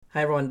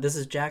Hi, everyone. This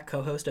is Jack,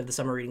 co-host of the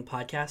Summer Reading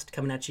Podcast,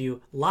 coming at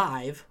you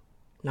live,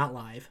 not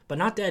live, but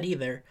not dead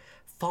either,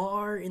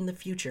 far in the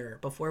future,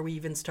 before we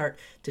even start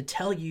to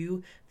tell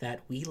you that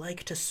we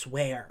like to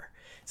swear.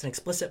 It's an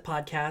explicit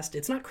podcast.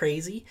 It's not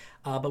crazy,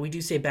 but we do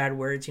say bad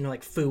words,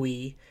 like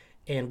phooey,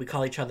 and we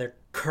call each other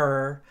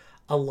cur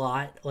a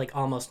lot, like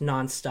almost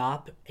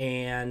nonstop,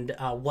 and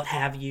what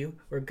have you.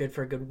 We're good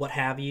for a good what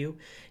have you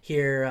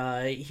here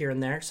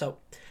and there. So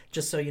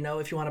just so you know,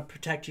 if you want to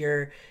protect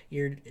your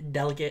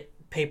delicate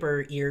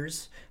paper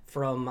ears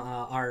from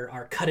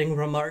our cutting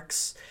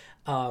remarks,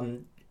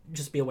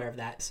 just be aware of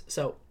that.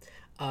 So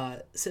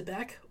sit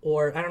back,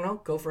 or I don't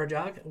know, go for a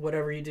jog,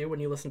 whatever you do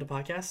when you listen to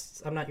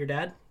podcasts. I'm not your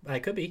dad. I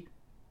could be.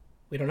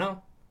 We don't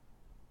know.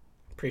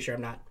 Pretty sure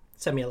I'm not.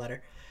 Send me a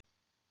letter.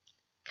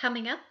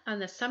 Coming up on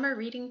the Summer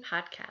Reading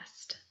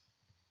Podcast.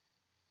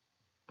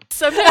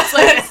 Sometimes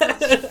like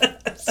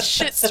a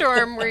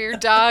shitstorm where your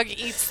dog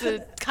eats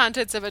the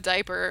contents of a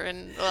diaper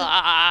and oh,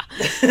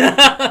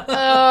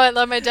 I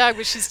love my dog,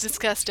 but she's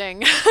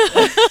disgusting.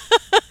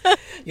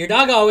 Your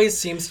dog always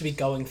seems to be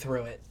going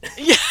through it.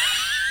 Yeah.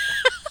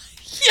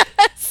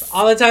 Yes.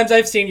 All the times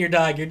I've seen your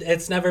dog,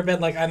 it's never been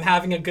like, I'm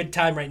having a good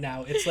time right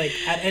now. It's like,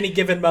 at any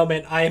given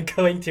moment, I am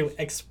going to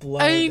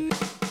explode.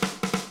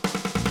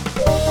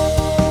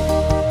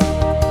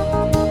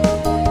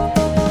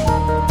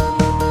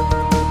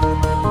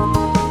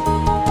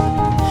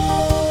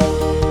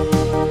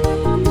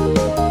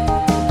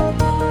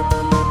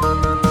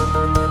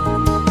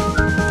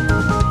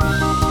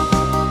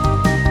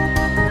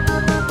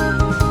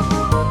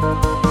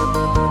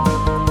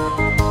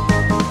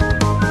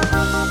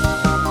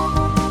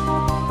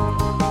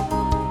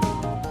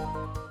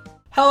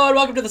 Hello and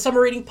welcome to the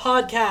Summer Reading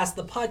Podcast,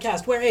 the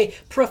podcast where a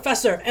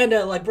professor and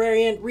a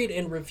librarian read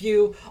and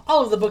review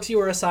all of the books you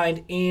were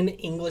assigned in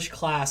English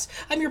class.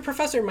 I'm your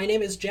professor. My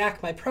name is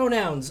Jack. My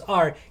pronouns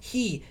are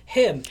he,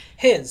 him,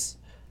 his.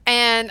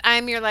 And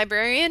I'm your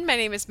librarian. My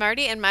name is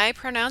Marty, and my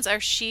pronouns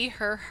are she,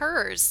 her,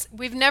 hers.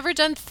 We've never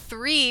done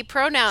 3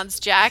 pronouns,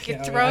 Jack.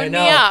 You're throwing me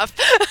off.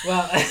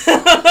 Well,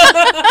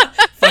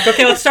 fuck,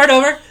 okay, let's start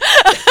over.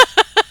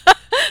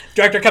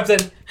 Director comes in.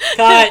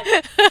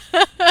 Cut.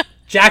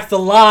 Jack the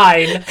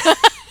line.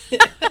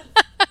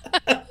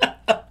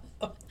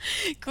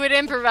 Quit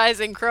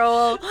improvising,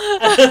 Crowell.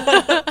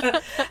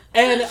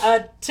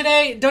 And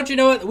today, don't you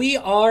know what? We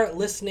are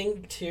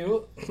listening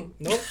to...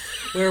 Nope.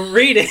 We're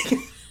reading...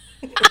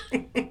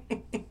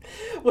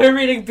 We're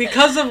reading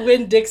Because of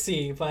Winn,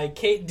 Dixie by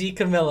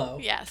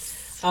DiCamillo.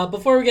 Yes.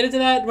 Before we get into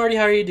that, Marty,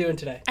 how are you doing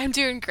today? I'm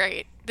doing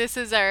great. This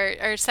is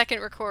our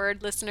second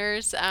record,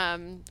 listeners.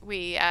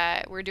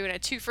 We're doing a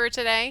twofer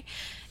today.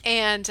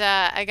 And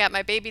I got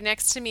my baby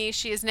next to me.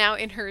 She is now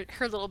in her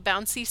little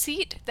bouncy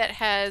seat that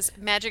has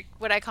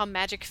what I call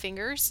magic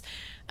fingers.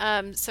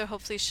 So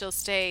hopefully she'll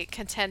stay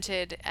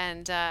contented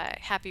and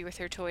happy with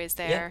her toys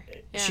there.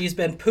 Yeah. She's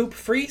been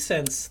poop-free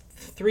since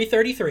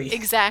 3:33.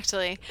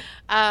 Exactly.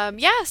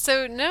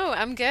 So no,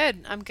 I'm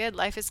good.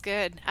 Life is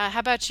good. How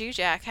about you,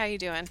 Jack? How you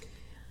doing?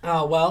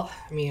 Well,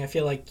 I mean, I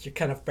feel like you're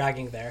kind of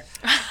bragging there.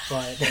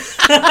 But...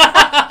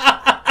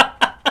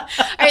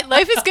 All right,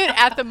 life is good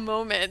at the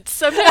moment.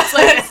 Sometimes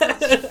like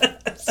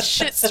a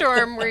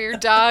shitstorm where your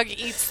dog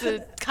eats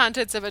the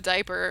contents of a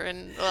diaper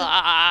and oh,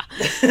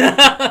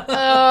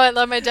 I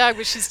love my dog,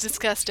 but she's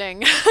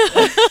disgusting.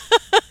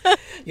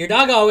 Your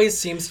dog always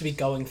seems to be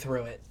going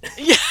through it.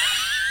 Yeah.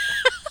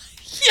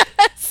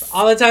 Yes.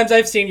 All the times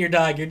I've seen your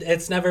dog,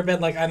 it's never been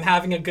like, I'm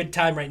having a good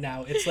time right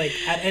now. It's like,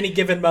 at any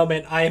given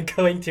moment, I am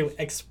going to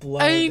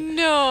explode. I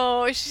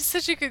know. She's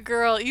such a good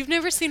girl. You've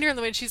never seen her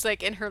when she's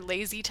like in her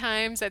lazy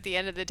times at the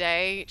end of the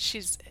day.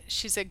 She's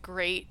a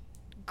great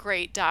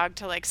dog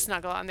to like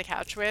snuggle on the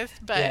couch with.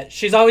 But yeah,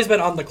 she's always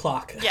been on the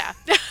clock. Yeah.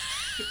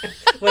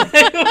 when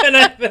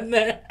I've been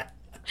there.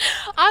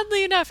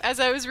 Oddly enough, as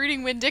I was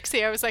reading Winn,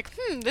 Dixie, I was like,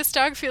 this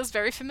dog feels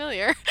very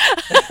familiar.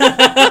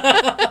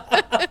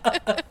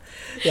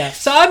 Yeah,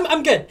 so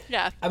I'm good.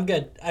 Yeah. I'm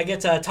good. I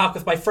get to talk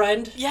with my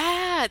friend.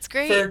 Yeah, it's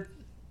great. For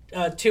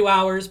 2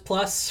 hours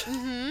plus.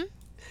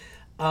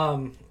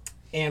 Mm-hmm.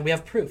 And we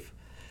have proof.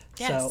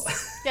 Yes. So.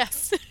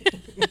 Yes.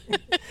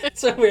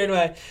 It's a weird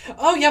way.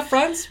 Oh, you have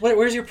friends?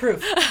 Where's your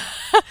proof?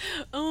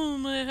 Oh,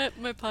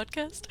 my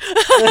podcast?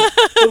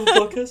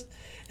 Podcast?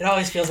 It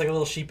always feels like a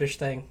little sheepish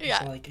thing. Yeah.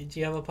 So like, do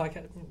you have a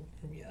podcast?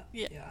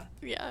 Yeah,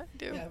 I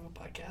do. Yeah, I have a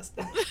podcast.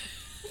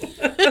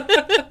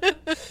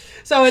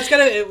 So it's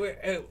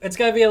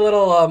gonna be a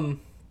little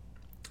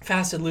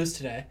fast and loose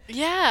today.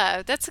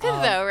 Yeah, that's good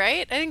though,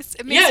 right? I think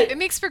it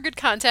makes for good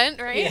content,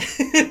 right?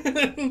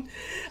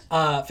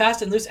 Yeah.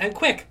 Fast and loose and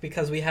quick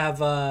because we have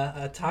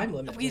a time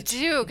limit. We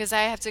do, because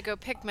I have to go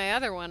pick my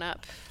other one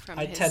up from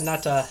I tend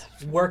not to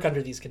work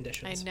under these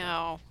conditions. I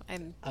know.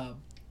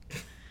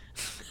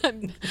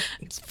 I'm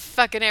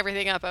fucking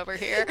everything up over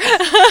here.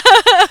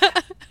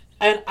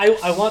 And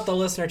I want the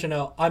listener to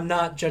know I'm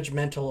not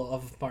judgmental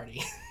of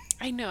Marty.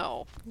 I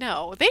know.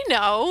 No, they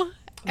know.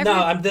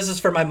 This is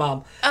for my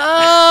mom.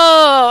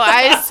 Oh,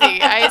 I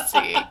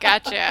see.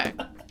 Gotcha.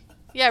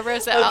 Yeah,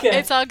 Rosa, Okay.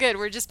 it's all good.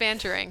 We're just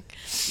bantering.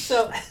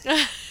 So,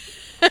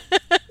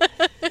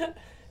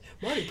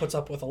 puts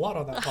up with a lot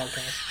on that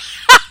podcast.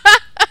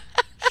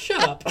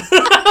 Shut up.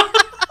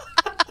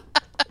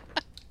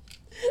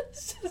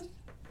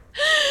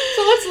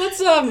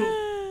 So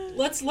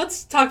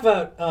let's talk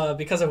about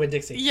Because of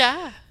Winn-Dixie.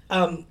 Yeah.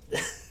 Um,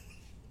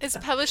 It's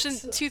published in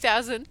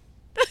 2000.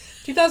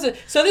 2000.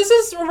 So this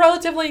is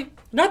relatively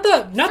not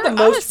the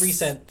most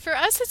recent. For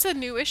us, it's a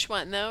newish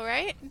one, though,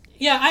 right?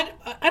 Yeah,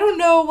 I don't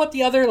know what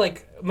the other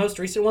most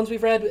recent ones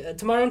we've read.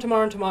 Tomorrow and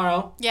Tomorrow and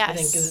Tomorrow. Yes. I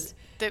think is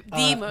the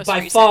most by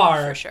recent,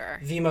 far for sure.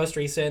 the most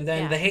recent.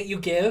 Then Yeah. The Hate You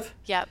Give.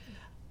 Yep.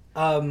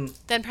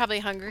 Then probably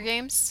Hunger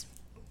Games.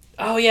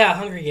 Oh yeah,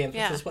 Hunger Games,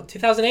 Yeah. which was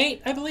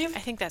 2008, I believe. I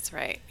think that's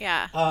right.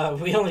 Yeah.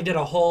 We only did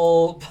a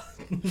whole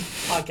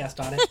podcast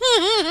on it.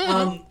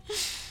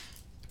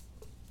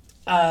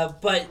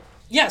 But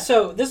yeah,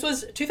 so this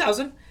was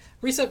 2000,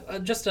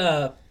 recent, just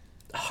a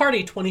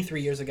hearty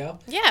 23 years ago.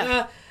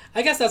 Yeah.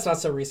 I guess that's not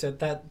so recent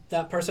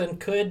that person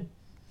could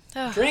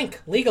Oh. drink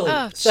legally.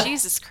 Oh, So-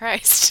 Jesus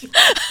Christ.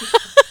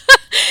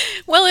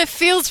 Well, it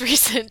feels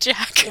recent,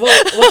 Jack.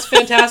 Well, what's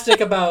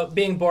fantastic about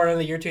being born in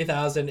the year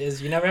 2000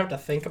 is you never have to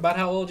think about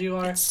how old you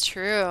are. It's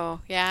true.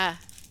 Yeah.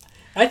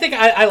 I think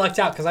I lucked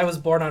out because I was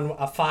born on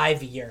a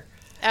 5-year.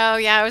 Oh,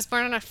 yeah. I was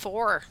born on a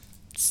 4.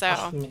 So,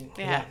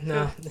 yeah.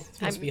 No,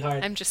 this must be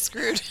hard. I'm just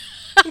screwed.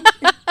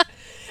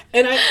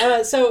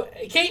 And so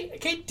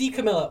Kate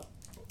DiCamillo,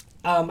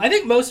 I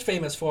think most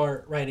famous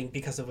for writing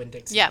Because of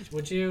Winn-Dixie. Yeah.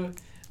 Would you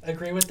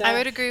agree with that? I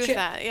would agree with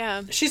that,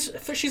 yeah. She's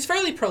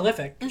fairly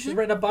prolific. Mm-hmm. She's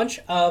written a bunch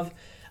of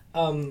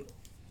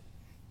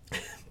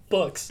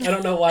books. I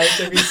don't know why it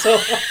took me so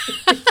long.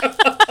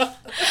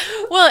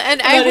 Well,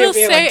 and I Not will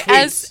even, say, like,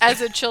 tweets.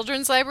 as a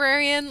children's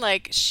librarian,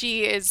 like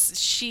she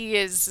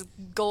is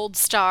gold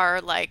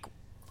star like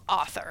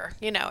author.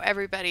 You know,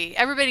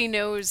 everybody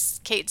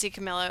knows Kate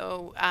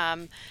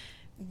DiCamillo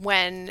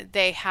when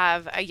they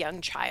have a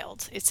young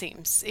child. It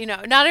seems, you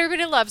know, not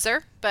everybody loves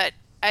her, but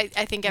I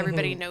think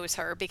everybody knows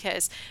her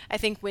because I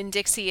think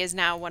Winn-Dixie is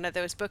now one of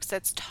those books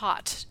that's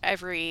taught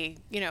in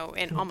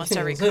almost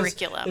every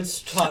curriculum.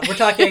 It's taught. We're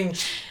talking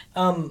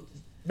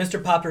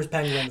Mr. Popper's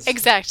Penguins.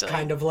 Exactly.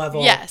 Kind of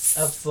level Yes.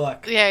 of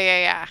book.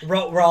 Yeah.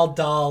 Roald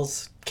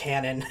Dahl's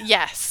canon.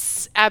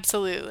 Yes,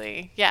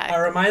 absolutely. Yeah.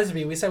 Reminds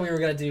me, we said we were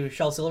going to do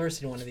Shel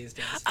Silverstein one of these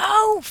days.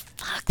 Oh,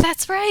 fuck,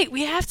 that's right.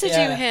 We have to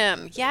do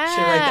him.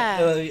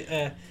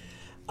 Yeah.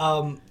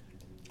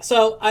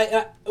 So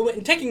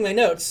in taking my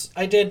notes,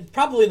 I did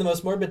probably the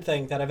most morbid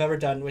thing that I've ever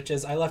done, which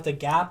is I left a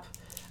gap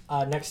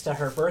next to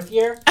her birth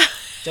year,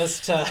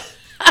 just to.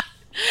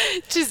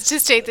 Just to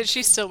state that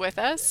she's still with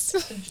us.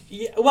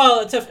 Yeah,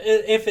 well,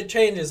 if it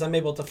changes, I'm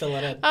able to fill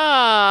it in.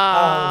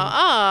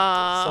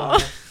 Oh.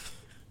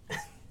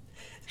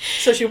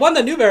 So she won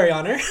the Newbery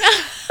honor.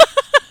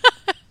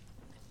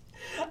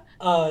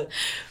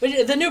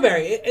 The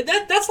Newbery,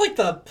 that's like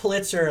the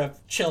Pulitzer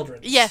of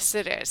children. Yes,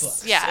 it is.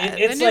 Books. Yeah,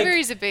 It's the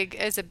Newbery is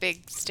a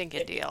big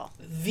stinking deal.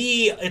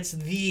 It's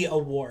the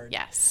award.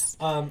 Yes.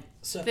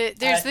 So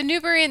There's the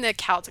Newbery and the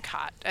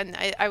Caldecott, and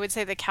I would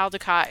say the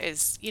Caldecott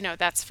is,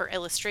 that's for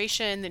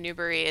illustration. The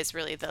Newbery is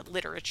really the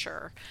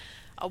literature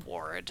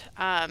award.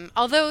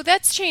 Although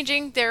that's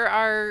changing. There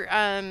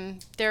are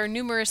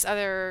numerous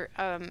other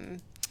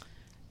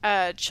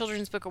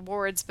children's book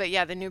awards, but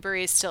yeah, the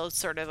Newbery is still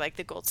sort of like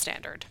the gold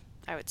standard,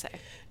 I would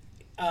say.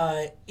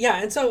 Yeah,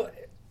 and so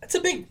it's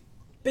a big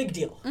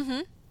deal.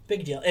 Mm-hmm.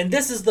 Big deal. And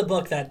this is the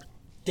book that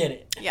did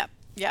it.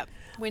 Yep.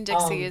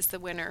 Winn-Dixie is the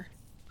winner.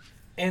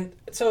 And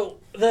so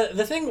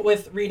the thing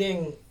with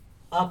reading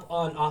up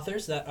on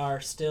authors that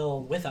are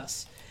still with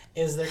us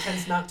is there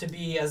tends not to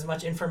be as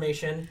much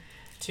information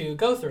to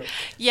go through.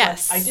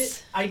 Yes.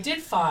 But I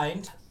did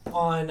find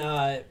on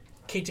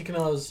Kate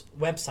DiCamillo's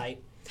website.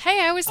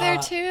 Hey, I was there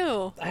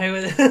too.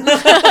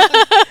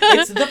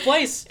 It's the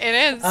place.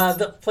 It is.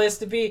 The place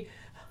to be.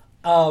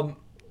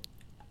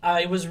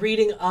 I was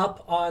reading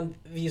up on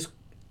these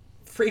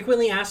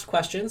frequently asked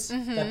questions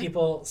that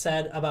people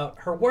said about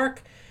her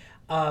work.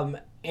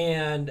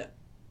 And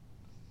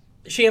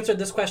she answered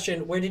this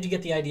question: where did you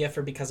get the idea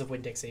for Because of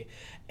Winn-Dixie?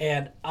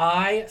 And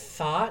I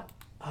thought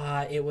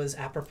it was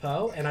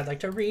apropos, and I'd like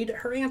to read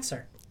her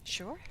answer.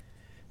 Sure.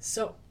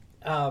 So,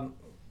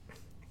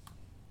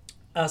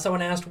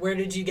 someone asked, where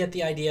did you get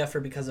the idea for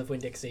Because of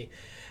Winn-Dixie?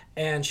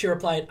 And she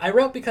replied, I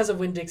wrote Because of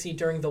Winn-Dixie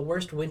during the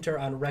worst winter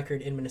on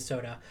record in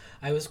Minnesota.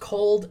 I was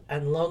cold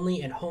and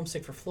lonely and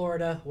homesick for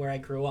Florida, where I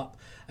grew up.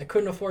 I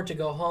couldn't afford to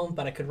go home,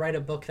 but I could write a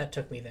book that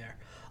took me there.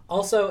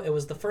 Also, it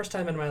was the first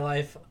time in my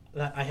life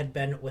that I had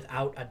been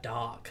without a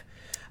dog.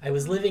 I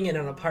was living in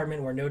an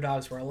apartment where no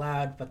dogs were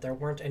allowed, but there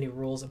weren't any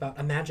rules about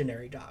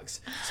imaginary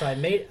dogs. So I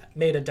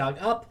made a dog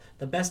up,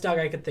 the best dog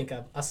I could think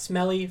of, a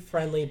smelly,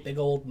 friendly, big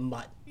old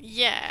mutt.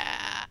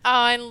 Yeah. Oh,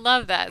 I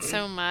love that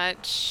so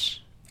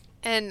much.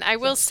 And I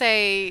will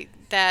say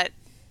that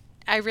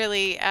I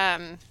really,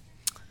 in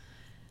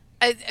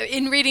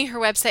reading her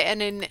website,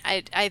 and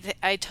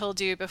I told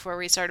you before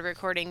we started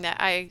recording that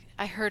I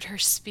heard her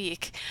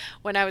speak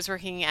when I was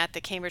working at the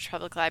Cambridge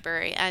Public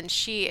Library, and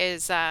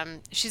she's a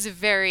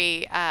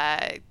very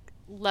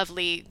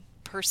lovely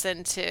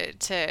person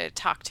to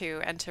talk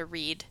to and to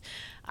read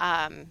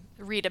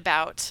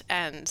about,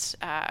 and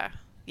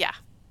yeah.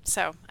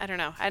 So I don't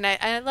know, and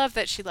I love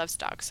that she loves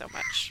dogs so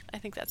much. I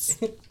think that's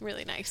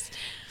really nice.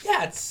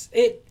 Yeah,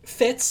 it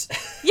fits.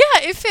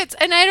 Yeah, it fits,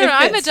 and I don't know.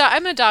 fits.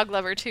 I'm a dog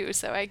lover too,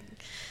 so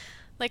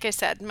like I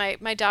said,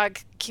 my dog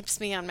keeps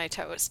me on my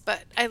toes,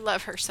 but I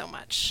love her so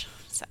much.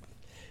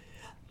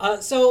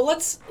 So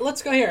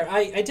let's go here.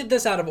 I did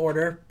this out of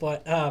order,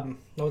 but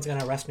no one's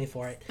gonna arrest me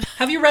for it.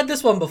 Have you read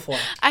this one before?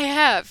 I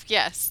have,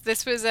 yes.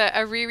 This was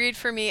a reread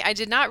for me. I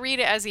did not read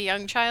it as a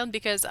young child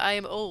because I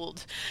am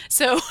old.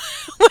 So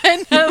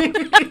when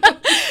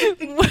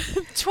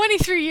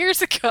 23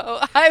 years ago,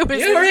 I was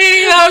You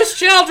reading those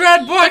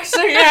children books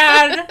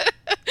again?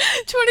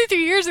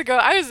 23 years ago,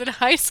 I was in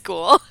high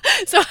school,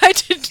 so I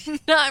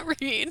did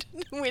not read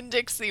Winn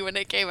Dixie when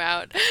it came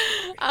out.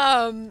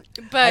 But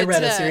I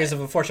read a series of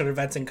unfortunate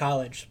events in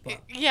college. But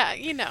yeah,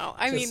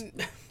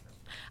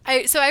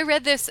 I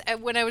read this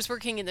when I was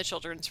working in the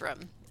children's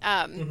room.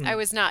 I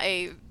was not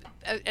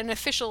an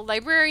official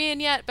librarian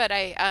yet, but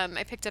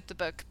I picked up the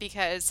book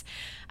because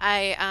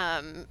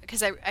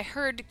I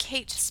heard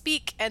Kate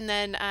speak, and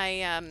then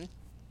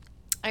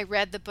I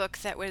read the book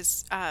that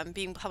was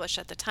being published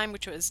at the time,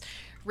 which was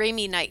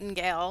Raimi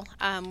Nightingale,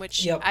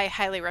 which I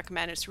highly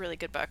recommend. It's a really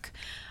good book.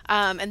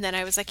 And then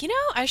I was like,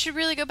 I should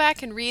really go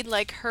back and read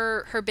like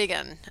her big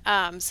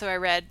one. So I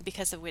read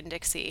Because of Winn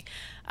Dixie.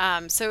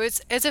 So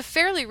it's a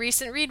fairly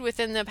recent read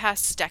within the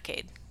past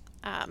decade.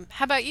 How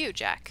about you,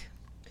 Jack?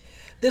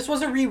 this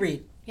was a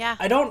reread. Yeah.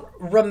 I don't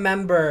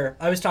remember.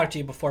 I was talking to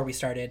you before we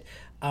started.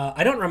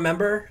 I don't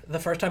remember the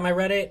first time I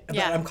read it, but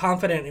I'm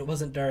confident it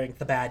wasn't during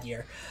the bad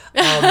year.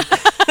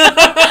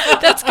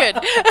 That's good.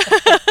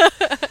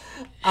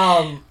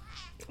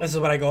 This is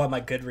when I go on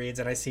my Goodreads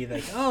and I see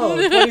like,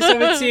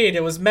 2017,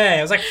 it was May.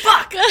 I was like,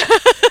 fuck!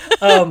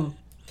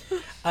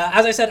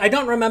 As I said, I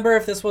don't remember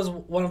if this was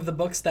one of the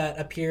books that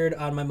appeared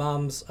on my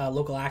mom's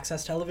local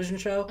access television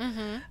show.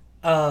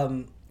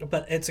 Mm-hmm.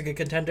 But it's a good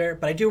contender.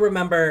 But I do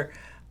remember,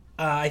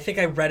 I think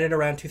I read it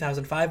around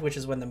 2005, which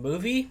is when the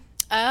movie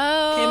came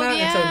out.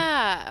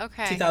 Yeah. And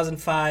so okay.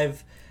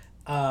 2005,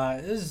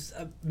 it was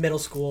middle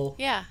school.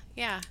 Yeah.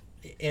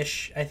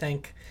 Ish, I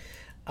think.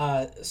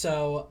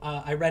 So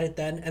I read it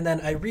then, and then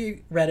I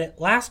reread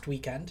it last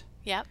weekend.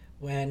 Yep.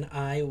 When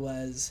I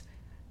was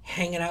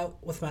hanging out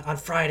with on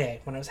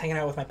Friday, when I was hanging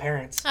out with my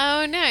parents.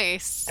 Oh,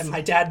 nice. And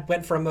my dad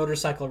went for a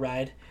motorcycle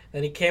ride.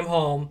 Then he came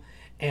home,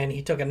 and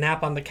he took a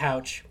nap on the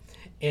couch,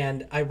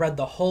 and I read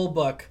the whole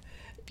book.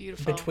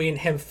 Beautiful. Between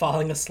him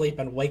falling asleep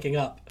and waking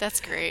up.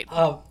 That's great.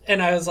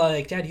 And I was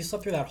like, Dad, you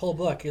slept through that whole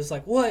book. He was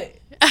like, what?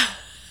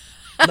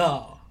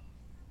 No.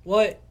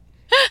 What?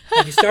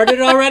 Have you started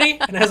it already?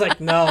 And I was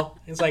like, no.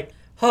 He's like,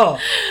 huh.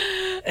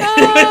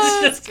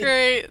 That's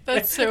great.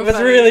 That's so funny. It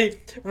was really,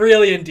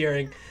 really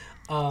endearing.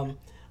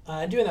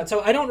 Doing that.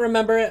 So I don't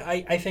remember it.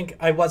 I think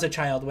I was a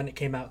child when it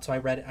came out, so I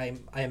read it.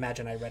 I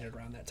imagine I read it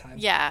around that time.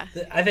 Yeah.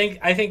 I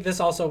think this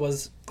also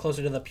was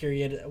closer to the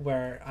period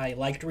where I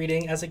liked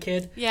reading as a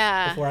kid.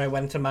 Yeah. Before I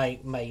went to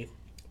my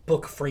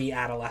book-free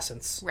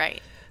adolescence.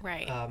 Right.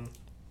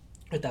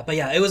 With that. But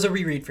yeah, it was a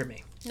reread for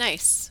me.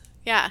 Nice.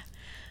 Yeah.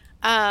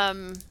 I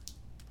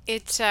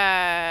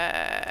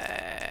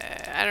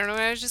don't know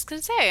what I was just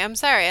gonna say. I'm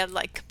sorry. I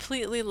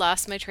completely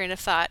lost my train of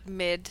thought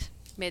mid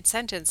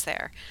sentence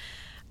there.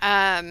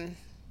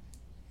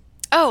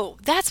 Oh,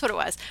 that's what it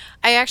was.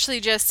 I actually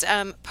just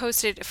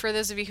posted, for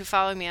those of you who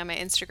follow me on my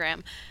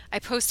Instagram, I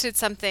posted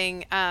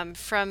something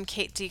from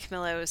Kate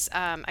DiCamillo's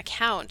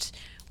account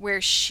where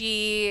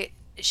she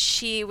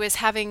was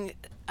having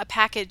a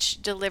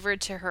package delivered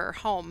to her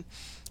home,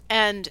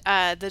 and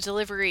the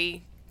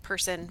delivery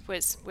person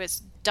was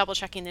double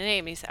checking the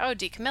name. He said, "Oh,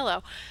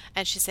 DiCamillo,"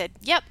 and she said,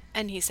 "Yep,"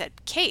 and he said,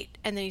 "Kate,"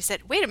 and then he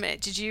said, "Wait a minute,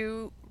 did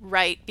you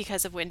write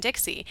Because of Winn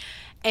Dixie?"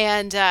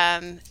 And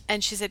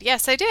she said,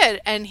 "Yes, I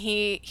did," and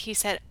he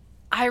said,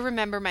 "I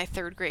remember my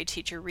third grade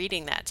teacher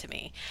reading that to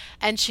me,"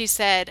 and she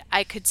said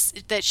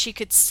that she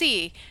could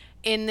see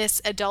in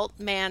this adult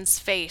man's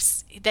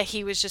face that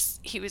he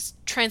was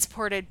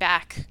transported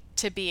back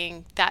to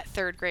being that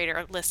third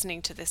grader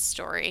listening to this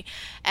story,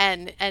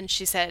 and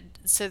she said,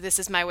 so this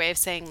is my way of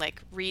saying,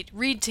 like,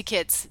 read to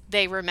kids,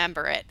 they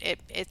remember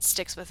it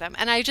sticks with them.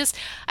 And I thought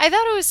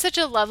it was such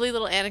a lovely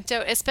little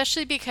anecdote,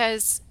 especially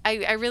because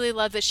I really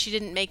love that she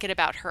didn't make it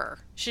about her.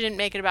 She didn't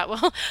make it about,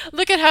 well,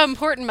 look at how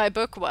important my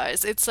book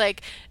was. It's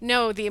like,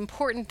 no, the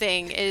important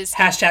thing is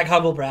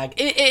 #humble brag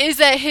is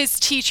that his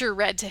teacher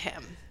read to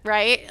him,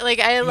 right? Like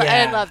I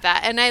love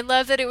that, and I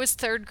love that it was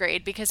third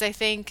grade, because I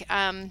think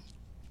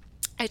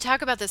I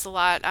talk about this a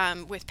lot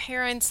with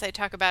parents. I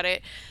talk about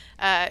it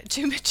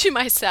to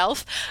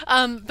myself.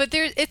 But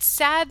it's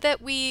sad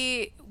that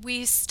we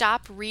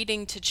stop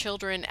reading to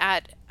children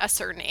at a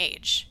certain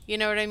age. You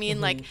know what I mean?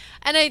 Mm-hmm. Like,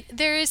 and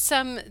there's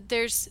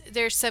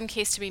some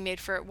case to be made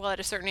for, well, at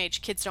a certain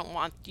age, kids don't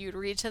want you to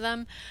read to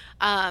them.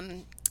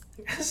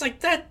 It's like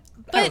that.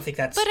 But, I don't think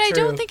that's but true. I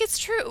don't think it's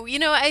true. You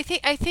know, I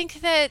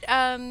think that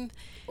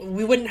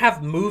We wouldn't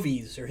have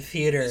movies or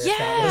theater if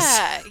that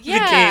was the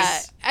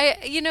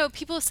case.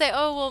 People say,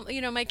 "Oh,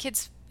 well, my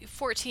kid's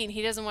 14.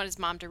 He doesn't want his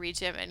mom to read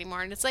to him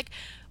anymore." And it's like,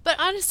 but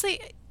honestly,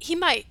 he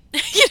might.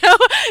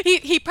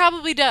 He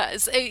probably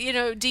does.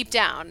 Deep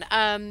down.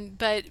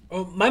 But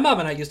Well, my mom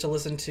and I used to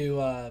listen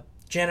to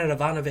Janet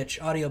Ivanovich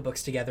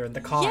audiobooks together in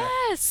the car.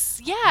 yes,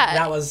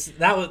 yeah.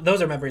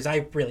 Those are memories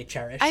I really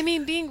cherish. I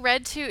mean, being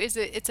read to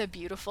it's a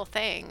beautiful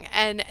thing,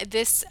 and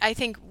this, I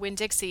think, Winn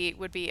Dixie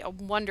would be a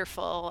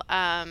wonderful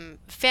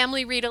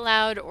family read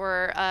aloud,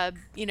 or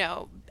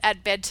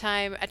at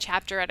bedtime, a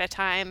chapter at a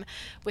time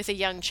with a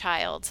young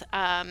child.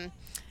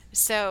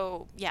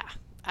 So yeah.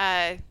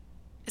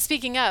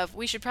 Speaking of,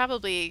 we should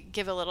probably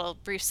give a little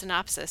brief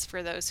synopsis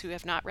for those who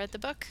have not read the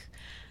book.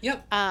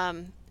 Yep.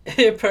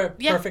 Yeah.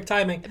 Perfect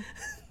timing.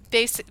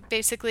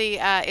 Basically,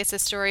 it's a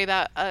story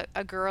about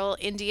a girl,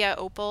 India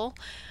Opal,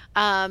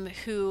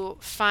 who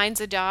finds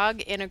a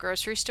dog in a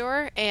grocery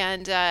store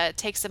and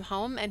takes him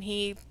home, and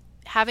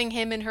having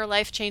him in her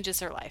life changes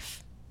her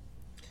life.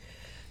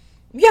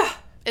 Yeah.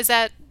 Is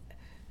that?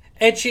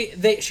 And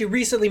she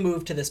recently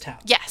moved to this town.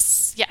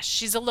 Yes.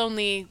 She's a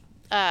lonely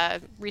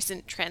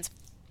recent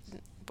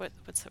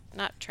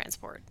not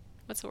transport.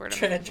 What's the word?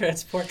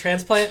 Transplant.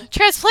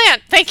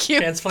 Transplant. Thank you.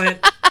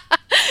 Transplant.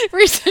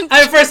 Recent.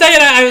 For a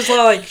second, I was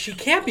like, she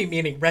can't be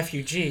meaning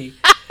refugee.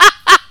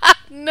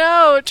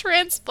 No,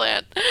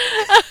 transplant.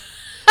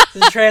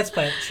 This is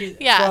transplant. She's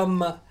Yeah.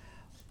 from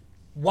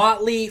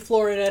Watley,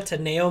 Florida to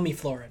Naomi,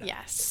 Florida.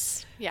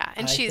 Yes. Yeah,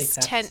 and I she's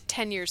think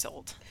 10 years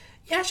old.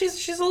 Yeah,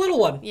 she's a little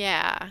one.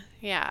 Yeah.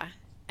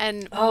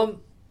 And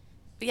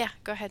yeah,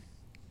 go ahead.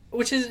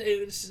 Which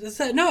is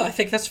no, I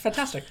think that's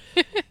fantastic.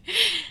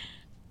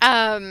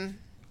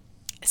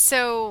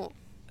 So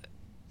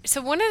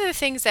one of the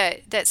things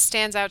that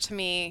stands out to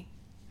me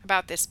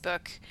about this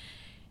book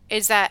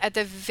is that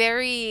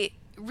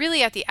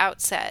really at the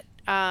outset,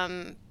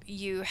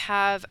 you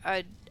have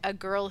a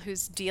girl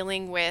who's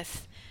dealing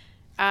with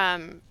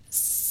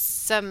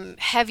some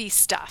heavy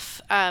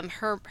stuff.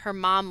 Her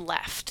mom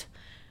left.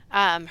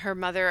 Her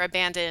mother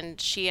abandoned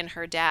she and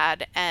her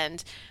dad,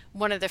 and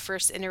one of the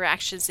first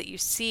interactions that you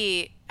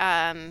see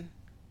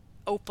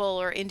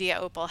Opal, or India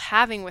Opal,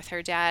 having with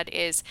her dad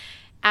is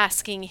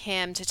asking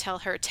him to tell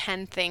her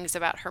 10 things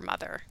about her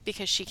mother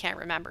because she can't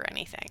remember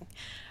anything,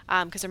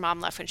 because her mom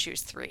left when she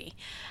was 3.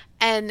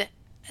 And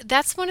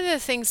that's one of the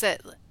things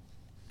that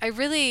I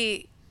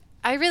really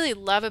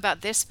love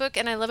about this book,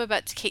 and I love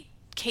about Kate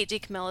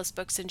DiCamillo's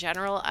books in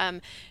general.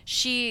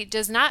 She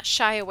does not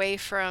shy away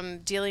from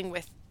dealing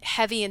with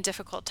heavy and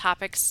difficult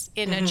topics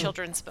in a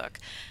children's book.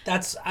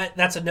 That's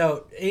a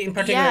note. In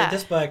particular,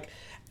 this book,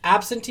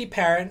 absentee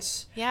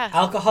parents,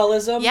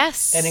 alcoholism,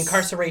 and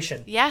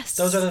incarceration. Yes.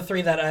 Those are the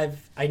 3 that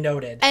I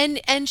noted.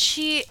 And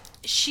she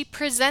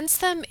presents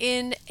them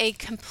in a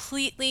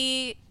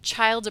completely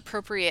child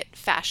appropriate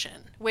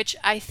fashion, which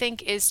I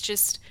think is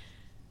just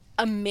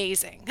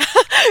amazing.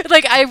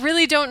 Like, I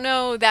really don't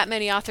know that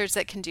many authors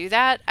that can do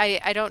that.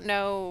 I don't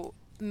know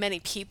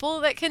many people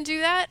that can do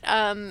that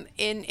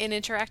in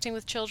interacting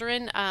with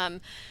children,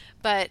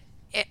 but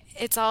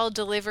it's all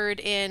delivered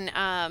in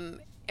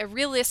a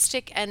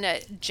realistic and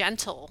a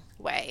gentle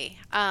way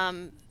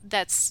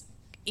that's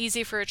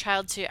easy for a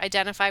child to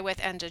identify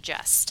with and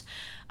digest.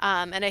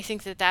 And I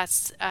think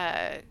that's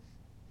I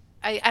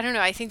don't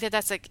know, I think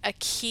that's a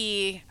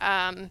key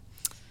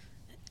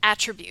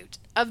attribute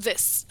of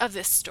this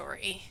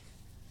story.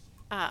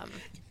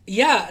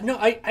 Yeah, no,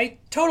 I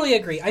totally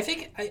agree. I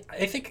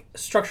think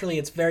structurally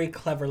it's very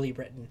cleverly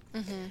written,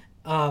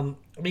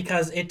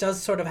 because it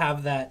does sort of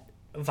have that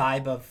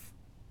vibe of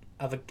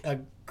a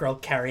girl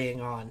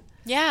carrying on.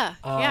 Yeah,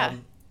 yeah.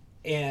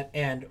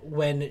 And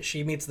when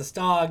she meets this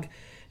dog,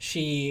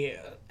 she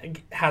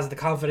has the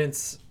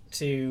confidence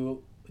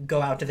to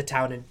go out to the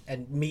town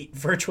and meet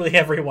virtually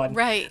everyone.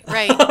 Right.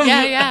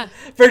 Yeah.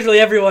 Virtually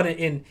everyone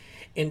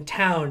in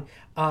town.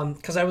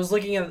 Because I was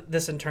looking at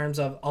this in terms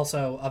of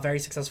also a very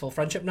successful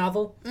friendship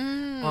novel.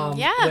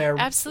 Yeah,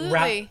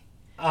 absolutely.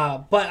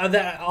 But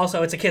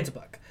also it's a kid's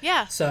book.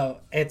 Yeah. So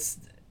it's,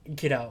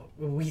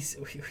 we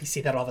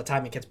see that all the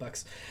time in kids'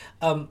 books.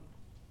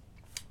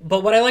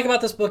 But what I like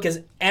about this book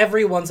is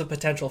everyone's a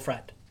potential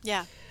friend.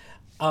 Yeah.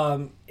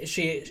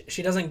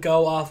 She doesn't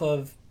go off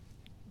of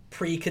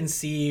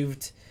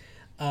preconceived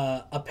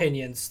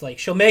opinions. Like,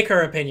 she'll make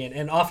her opinion,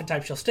 and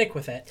oftentimes she'll stick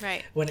with it.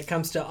 Right. When it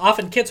comes to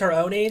often kids her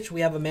own age,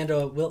 we have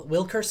Amanda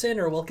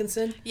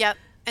Wilkinson. Yep.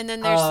 And then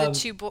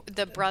there's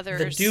the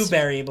brothers. The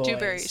Dewberry boys.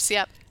 Dewberries,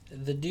 yep.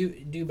 The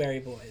Dewberry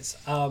boys.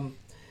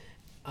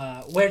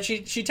 Where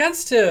she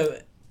tends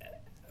to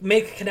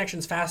make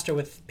connections faster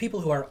with people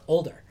who are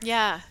older.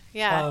 Yeah.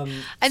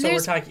 And so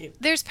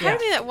there's part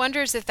of me yeah. that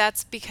wonders if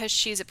that's because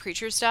she's a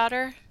preacher's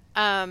daughter.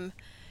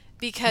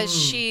 Because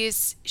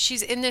she's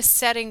in this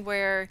setting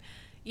where,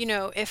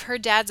 if her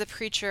dad's a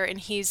preacher and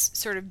he's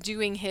sort of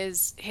doing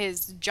his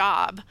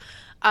job,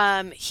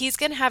 he's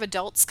going to have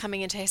adults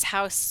coming into his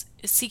house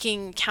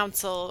seeking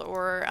counsel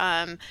or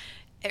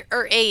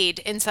or aid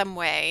in some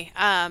way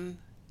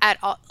at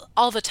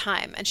all the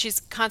time, and she's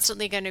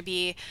constantly going to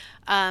be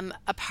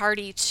a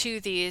party to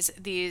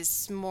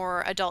these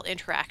more adult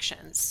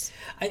interactions.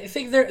 I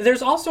think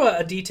there's also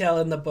a detail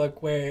in the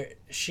book where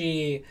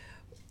she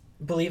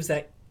believes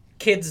that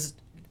kids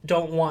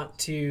don't want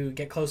to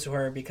get close to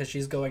her because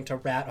she's going to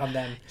rat on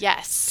them.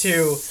 Yes.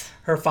 To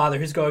her father,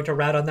 who's going to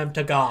rat on them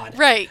to God.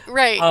 Right. Or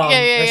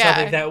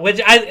something like that,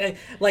 which I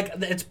like.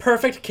 It's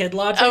perfect kid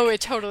logic. Oh,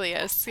 it totally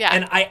is. Yeah.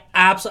 And I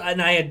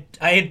absolutely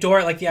I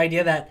adore it, like the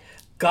idea that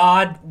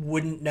God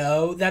wouldn't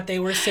know that they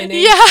were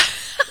sinning. Yeah.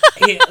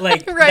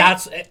 Like right.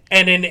 That's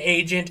and an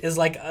agent is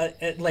like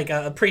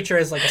a preacher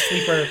is like a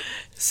sleeper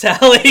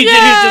cell agent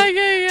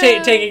who's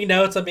just taking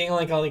notes of being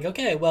like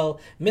okay, well,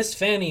 Miss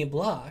Fanny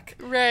Block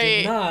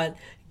right.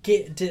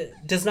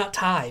 does not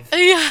tithe.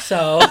 Yeah.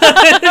 So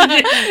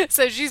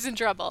so she's in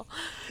trouble.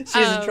 She's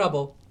in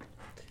trouble.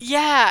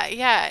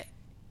 Yeah.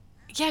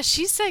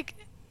 She's like.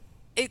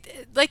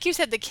 Like you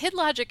said, the kid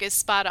logic is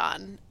spot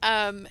on,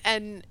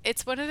 and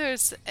it's one of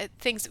those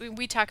things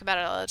we talk about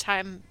it all the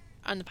time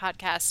on the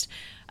podcast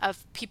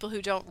of people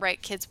who don't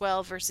write kids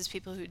well versus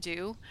people who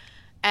do,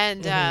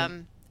 and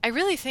I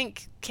really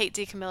think Kate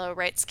DiCamillo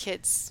writes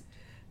kids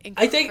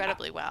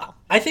incredibly well.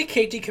 I think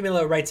Kate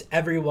DiCamillo writes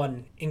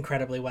everyone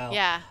incredibly well.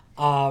 Yeah.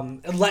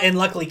 And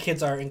luckily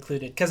kids are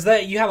included because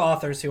you have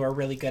authors who are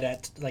really good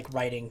at like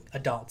writing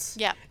adults.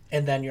 Yeah.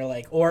 And then you're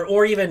like,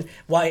 or even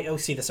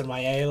see this in YA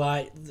a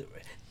lot,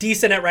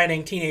 decent at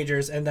writing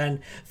teenagers, and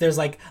then there's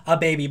like a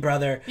baby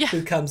brother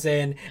who comes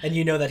in, and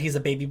you know that he's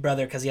a baby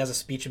brother because he has a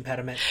speech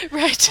impediment.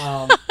 Right.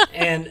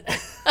 And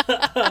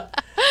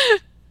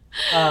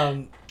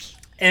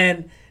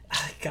and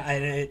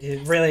God,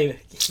 it really,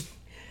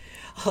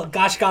 oh,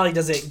 gosh golly,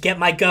 does it get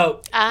my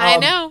goat? I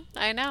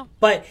know.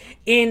 But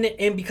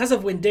in because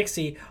of Winn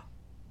Dixie,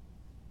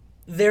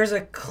 there's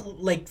a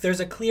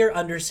clear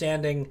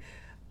understanding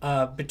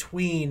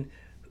between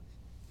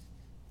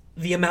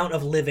the amount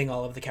of living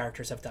all of the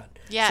characters have done.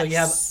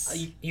 Yes. So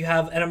you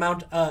have an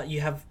amount.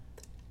 You have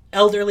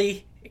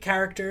elderly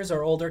characters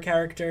or older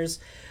characters.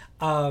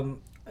 So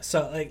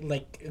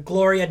like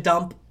Gloria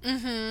Dump,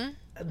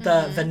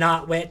 the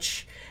Not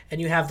Witch,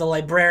 and you have the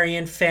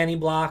librarian Fanny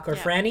Block or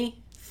Franny.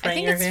 I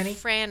think it's Fanny?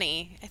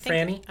 Franny.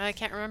 Franny? I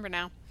can't remember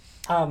now.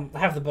 I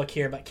have the book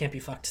here, but can't be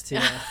fucked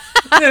to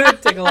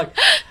take a look.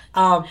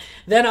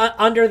 Then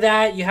under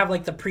that, you have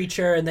like the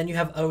preacher, and then you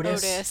have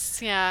Otis,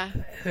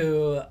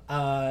 who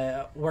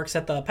works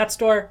at the pet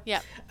store.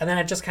 Yeah. And then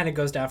it just kind of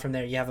goes down from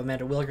there. You have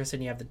Amanda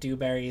Wilkerson, you have the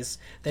Dewberries,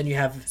 then you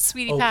have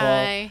Sweetie Opal,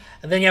 Pie,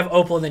 and then you have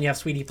Opal, and then you have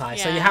Sweetie Pie.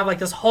 Yeah. So you have like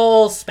this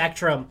whole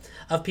spectrum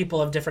of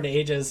people of different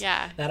ages.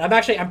 Yeah. That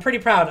I'm pretty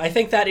proud. I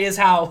think that is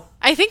how.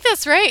 I think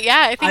that's right.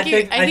 Yeah. I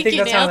think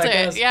you nailed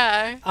it. Goes.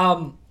 Yeah.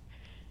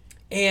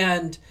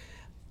 And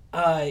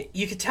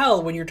you could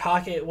tell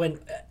when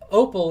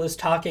Opal is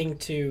talking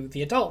to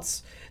the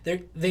adults,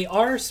 they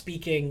are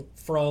speaking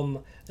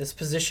from this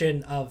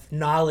position of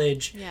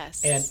knowledge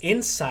and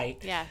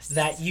insight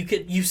that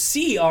you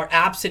see are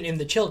absent in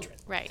the children.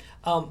 Right.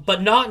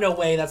 But not in a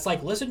way that's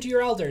like, listen to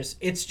your elders.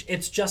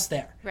 It's just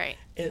there. Right.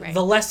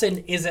 The lesson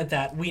isn't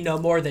that we know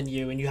more than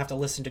you and you have to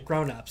listen to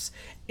grown-ups.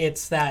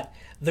 It's that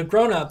the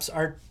grown-ups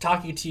are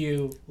talking to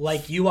you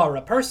like you are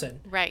a person.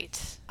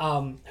 Right.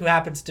 Who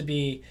happens to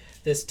be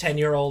this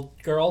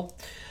 10-year-old girl.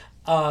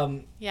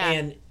 And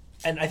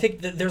I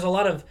think that there's a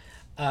lot of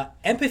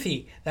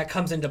empathy that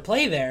comes into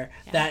play there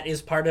that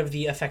is part of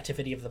the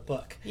effectivity of the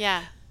book.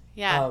 Yeah.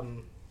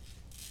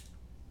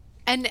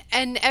 And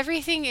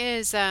everything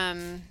is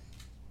the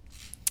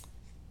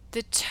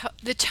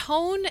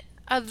tone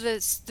of the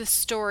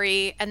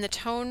story and the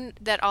tone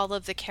that all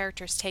of the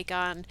characters take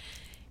on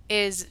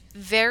is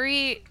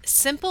very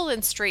simple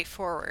and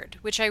straightforward,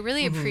 which I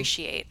really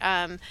appreciate.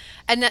 And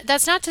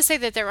that's not to say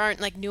that there aren't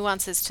like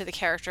nuances to the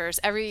characters.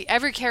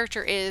 Every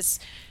character is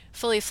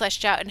fully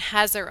fleshed out and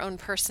has their own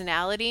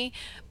personality,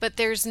 but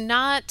there's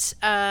not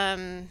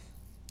I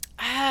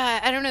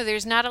don't know,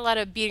 there's not a lot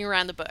of beating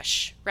around the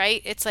bush,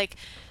 right? It's like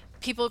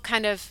people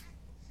kind of,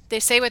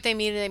 they say what they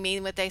mean and they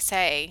mean what they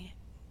say,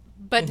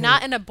 but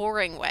not in a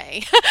boring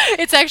way.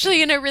 It's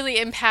actually in a really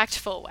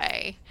impactful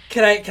way.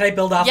 Can I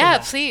build off of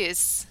that? Yeah,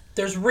 please.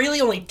 There's really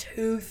only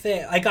two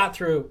things. I got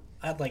through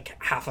like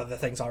half of the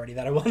things already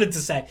that I wanted to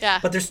say. Yeah.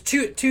 But there's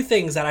two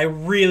things that I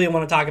really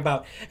want to talk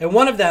about. And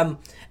one of them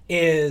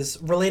is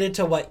related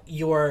to what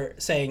you're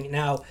saying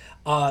now.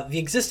 The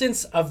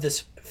existence of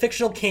this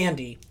fictional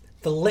candy,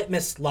 the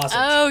litmus lozenge.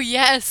 Oh,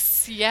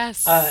 yes.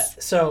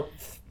 So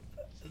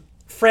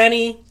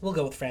Franny, we'll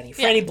go with Franny.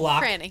 Franny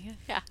Block. Franny,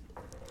 yeah.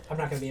 I'm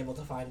not going to be able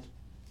to find...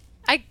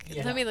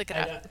 Let me look it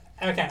up.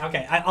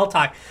 Okay. I'll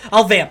talk.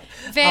 I'll vamp.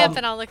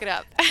 And I'll look it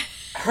up.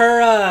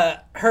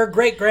 Her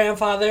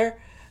great-grandfather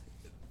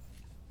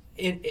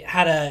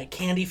had a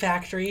candy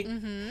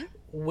factory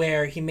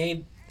where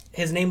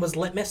his name was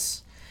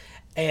Litmus,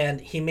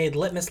 and he made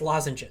litmus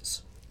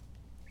lozenges,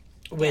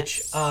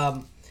 which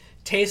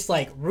taste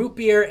like root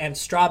beer and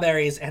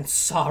strawberries and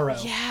sorrow.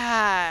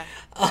 Yeah.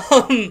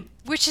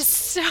 Which is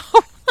so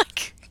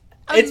like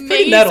It's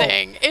pretty metal.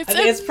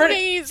 It's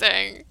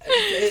amazing.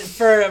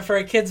 For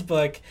a kid's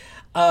book,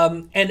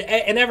 and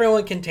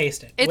everyone can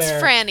taste it. It's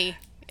Franny.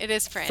 It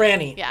is Franny.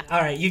 Franny. Yeah.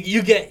 All right,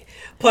 you get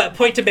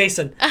point to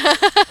Mason.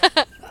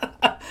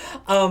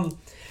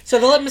 So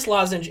the litmus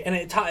lozenge, and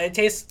it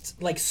tastes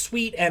like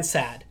sweet and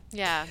sad.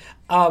 Yeah.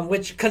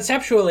 Which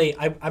conceptually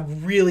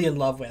I'm really in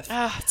love with.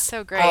 Oh, it's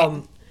so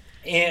great.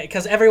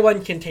 Because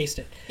everyone can taste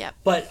it. Yep.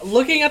 But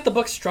looking at the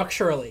book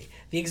structurally,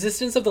 the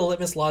existence of the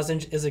litmus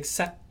lozenge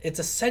it's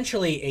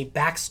essentially a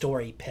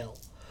backstory pill.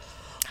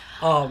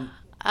 Oh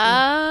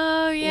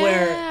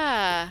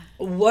yeah.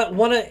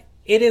 Where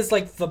it is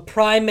like the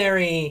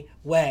primary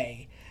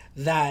way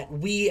that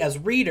we as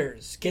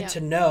readers get to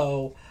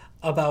know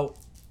about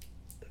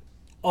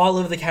all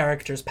of the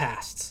characters'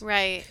 pasts.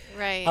 Right.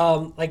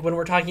 Like when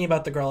we're talking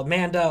about the girl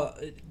Amanda,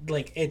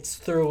 like it's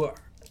through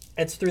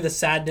the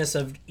sadness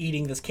of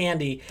eating this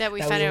candy that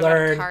we find out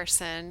about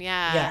Carson.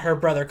 Yeah, her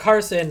brother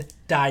Carson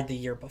died the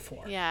year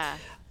before. Yeah.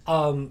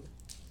 And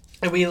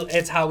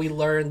it's how we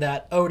learn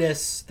that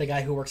Otis, the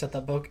guy who works at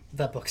the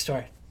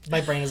bookstore,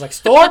 my brain is like,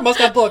 store must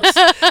have books.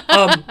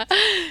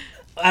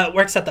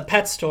 Works at the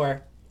pet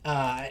store.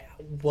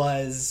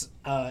 Was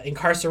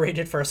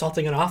incarcerated for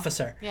assaulting an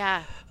officer.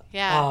 Yeah.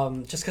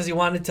 Just because he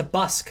wanted to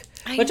busk.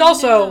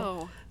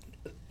 Also,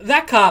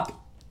 that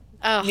cop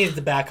needed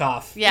to back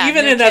off. Yeah,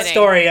 Even no in that kidding.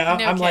 story, No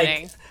I'm kidding.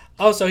 like,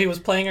 oh, so he was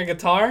playing a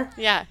guitar?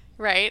 Yeah,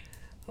 right.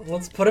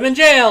 Let's put him in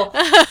jail.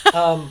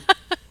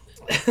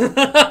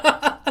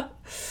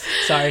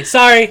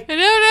 Sorry.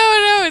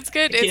 No, it's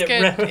good. It's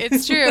good.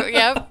 It's true.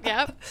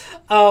 Yep.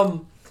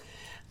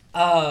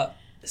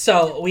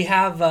 So we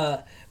have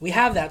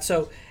that.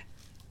 So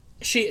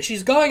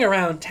she's going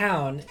around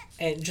town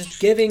and just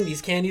giving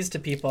these candies to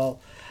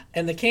people,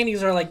 and the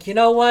candies are like, you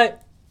know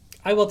what?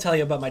 I will tell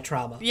you about my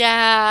trauma.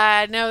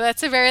 Yeah, no,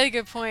 that's a very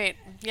good point.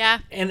 Yeah.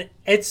 And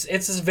it's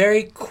this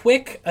very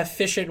quick,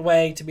 efficient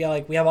way to be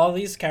like, we have all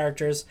these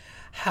characters.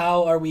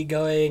 How are we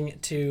going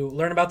to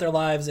learn about their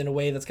lives in a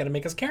way that's going to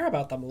make us care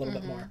about them a little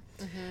bit more?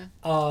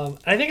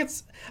 I think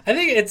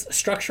it's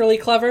structurally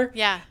clever.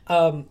 Yeah.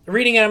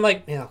 Reading it, I'm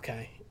like, yeah,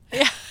 okay.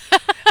 Yeah.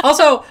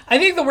 Also, I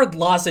think the word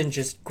lozenge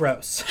is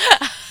gross.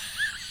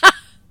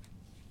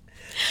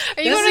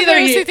 Are you one of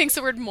those who thinks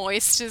the word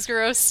moist is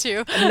gross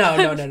too?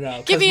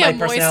 No. Give me my a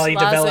moist personality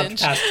lozenge.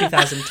 developed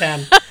past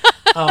 2010.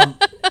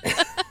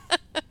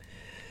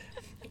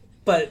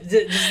 But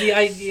the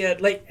idea,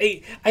 like,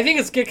 I think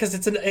it's good because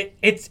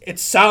it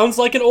sounds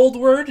like an old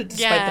word,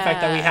 despite the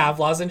fact that we have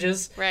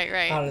lozenges. Right.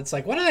 It's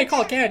like, what do they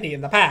call candy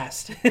in the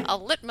past? A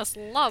litmus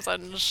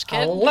lozenge,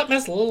 kid. A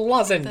litmus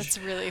lozenge. That's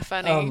really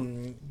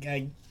funny.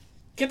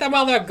 Get them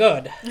while they're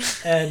good.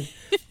 And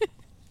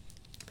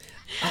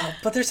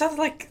but there's something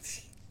like,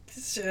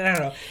 I don't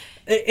know.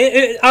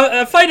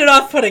 I find it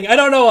off-putting. I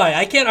don't know why.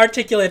 I can't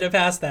articulate it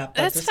past that.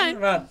 But That's fine.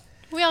 About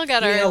We all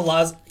got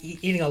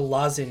eating a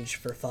lozenge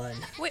for fun.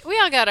 We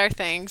all got our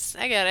things.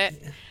 I get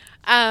it.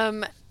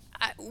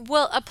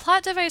 Well, a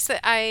plot device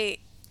that I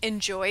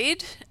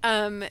enjoyed,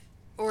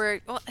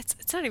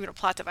 it's not even a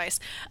plot device,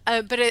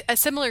 but a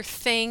similar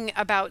thing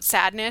about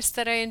sadness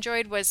that I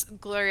enjoyed was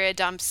Gloria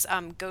Dump's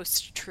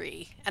ghost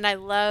tree, and I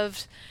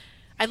loved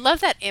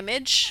that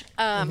image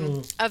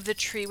of the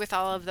tree with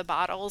all of the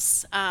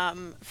bottles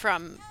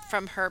from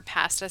her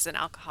past as an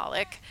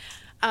alcoholic.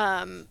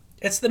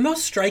 It's the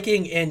most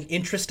striking and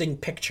interesting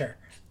picture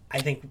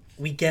I think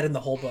we get in the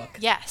whole book.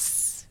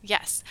 Yes.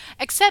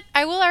 Except,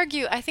 I will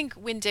argue, I think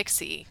Winn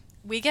Dixie,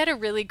 we get a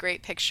really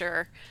great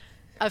picture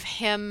of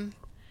him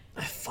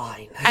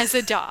as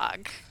a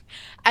dog.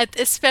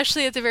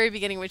 Especially at the very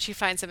beginning when she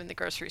finds him in the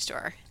grocery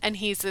store. And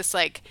he's this,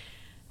 like,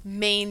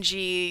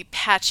 mangy,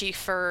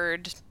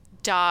 patchy-furred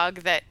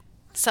dog that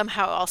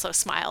somehow also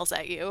smiles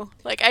at you.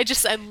 Like, I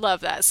love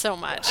that so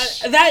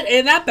much.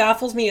 That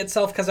baffles me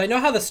itself because I know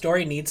how the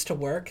story needs to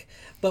work,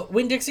 but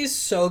Winn Dixie's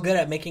so good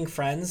at making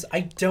friends.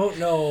 I don't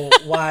know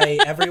why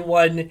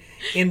everyone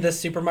in the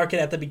supermarket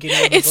at the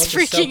beginning of the book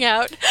freaking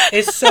out.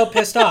 is so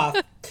pissed off.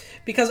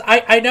 Because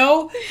I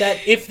know that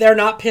if they're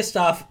not pissed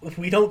off,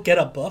 we don't get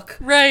a book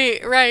right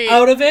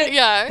out of it.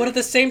 Yeah. But at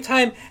the same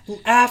time,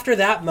 after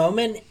that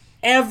moment,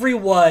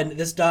 everyone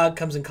this dog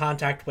comes in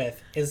contact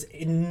with is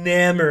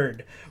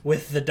enamored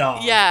with the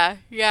dog. Yeah.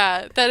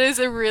 That is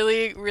a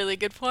really, really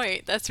good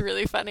point. That's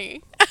really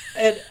funny.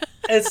 and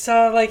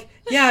so, like,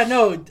 yeah,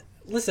 no,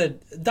 listen,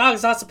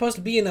 dog's not supposed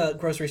to be in a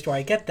grocery store.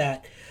 I get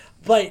that.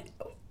 But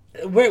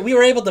we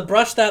were able to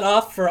brush that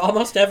off for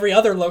almost every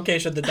other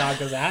location the dog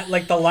was at,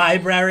 like the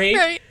library,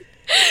 right?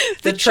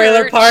 The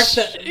trailer park.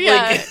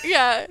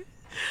 Yeah.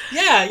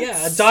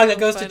 Yeah, a dog that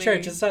goes to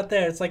church. It's not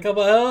there. It's like, I'm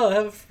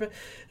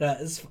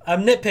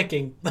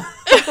nitpicking. But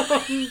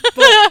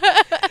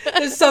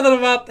there's something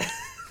about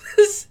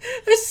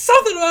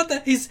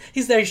that.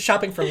 He's there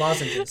shopping for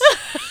lozenges.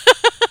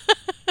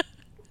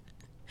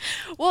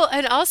 Well,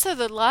 and also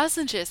the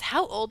lozenges.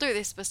 How old are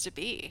they supposed to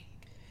be?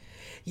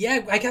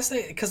 Yeah, I guess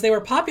because they were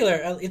popular.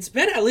 It's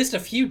been at least a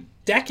few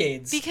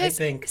decades, I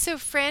think. So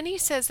Franny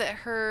says that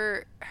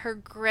her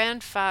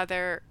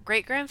great-grandfather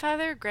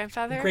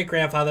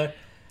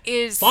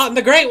fought in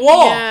the Great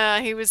War.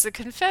 Yeah, he was a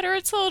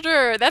Confederate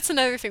soldier. That's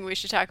another thing we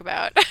should talk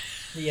about.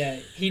 Yeah,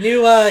 he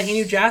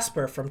knew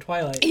Jasper from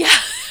Twilight. Yeah.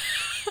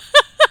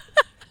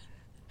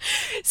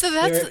 So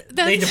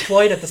they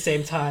deployed at the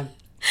same time.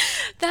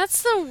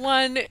 That's the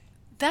one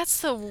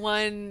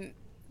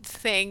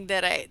thing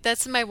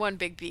that's my one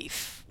big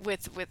beef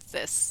with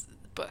this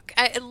book.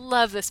 I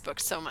love this book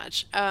so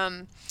much.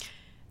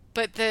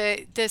 But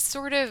the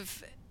sort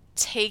of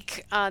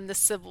take on the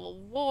Civil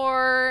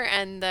War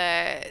and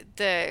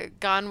the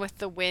Gone with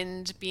the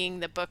Wind being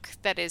the book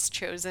that is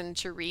chosen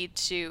to read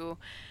to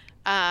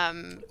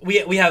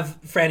we have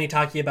Franny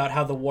talking about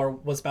how the war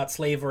was about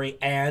slavery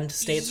and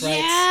states' rights.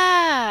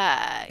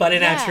 Yeah. But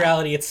in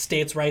actuality it's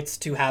states' rights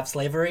to have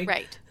slavery.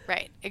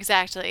 Right,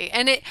 exactly.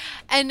 And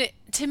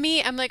to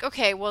me, I'm like,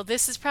 okay, well,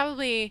 this is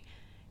probably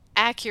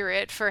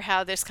accurate for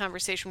how this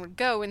conversation would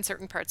go in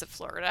certain parts of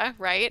Florida,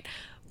 right?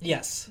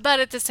 Yes. But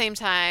at the same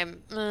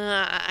time,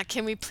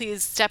 can we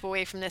please step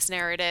away from this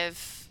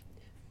narrative,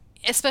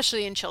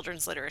 especially in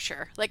children's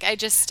literature? Like,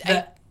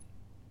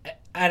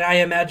 and I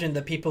imagine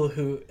the people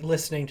who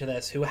listening to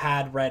this who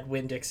had read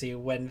Winn Dixie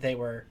when they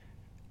were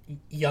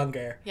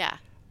younger,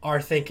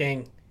 are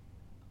thinking,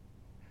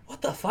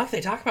 "What the fuck?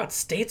 They talk about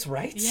states'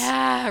 rights?"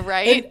 Yeah,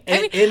 right.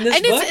 In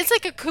this book, it's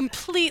like a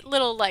complete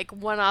little like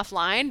one-off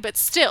line, but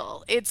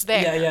still, it's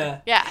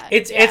there. Yeah.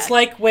 It's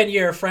like when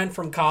your friend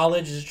from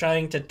college is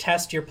trying to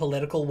test your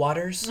political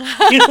waters.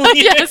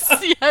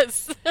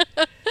 Yes.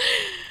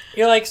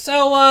 You're like,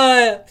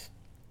 so,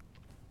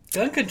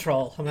 gun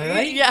control, am I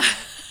right? Yeah.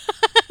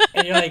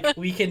 And you're like,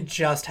 we can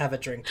just have a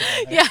drink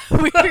together. Yeah,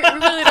 we really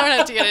don't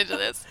have to get into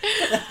this.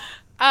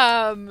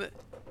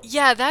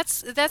 Yeah,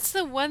 that's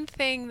the one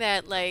thing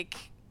that, like,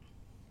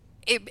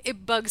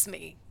 it bugs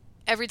me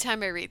every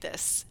time I read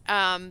this.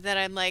 That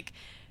I'm like,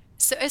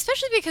 so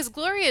especially because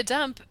Gloria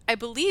Dump, I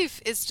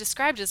believe, is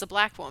described as a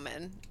black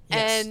woman.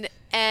 Yes.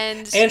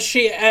 And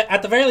she,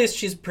 at the very least,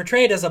 she's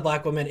portrayed as a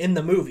black woman in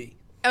the movie.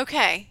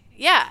 Okay,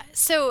 yeah.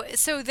 So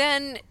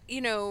then,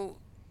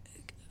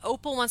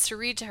 Opal wants to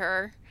read to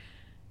her,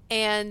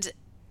 and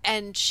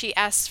she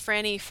asks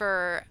Franny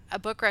for a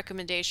book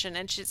recommendation,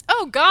 and she's,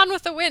 Gone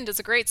with the Wind is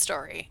a great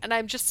story. And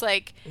I'm just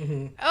like,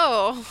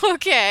 oh,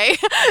 okay.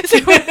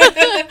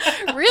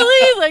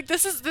 Really? Like,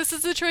 this is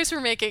the choice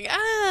we're making.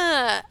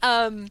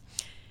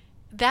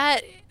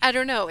 That, I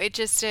don't know. It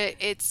just,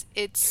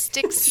 it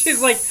sticks. She's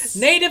like,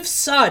 native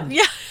son.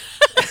 Yeah.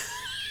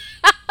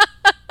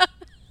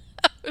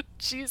 Oh,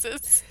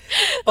 Jesus.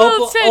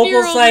 Opal's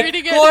like,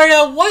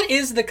 Gloria, what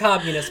is the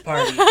Communist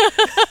Party?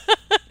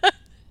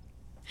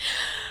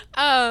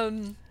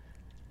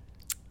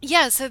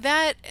 Yeah, so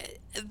that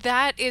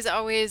is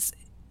always,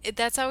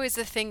 that's always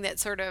the thing that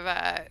sort of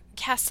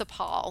casts a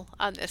pall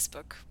on this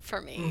book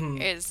for me,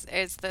 is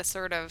the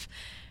sort of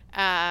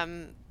I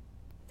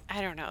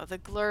don't know, the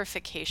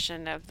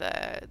glorification of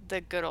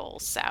the good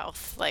old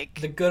South,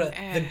 like the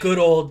good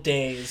old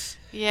days.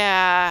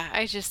 Yeah,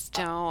 I just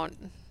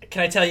don't.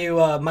 Can I tell you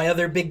my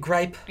other big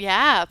gripe?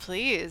 Yeah,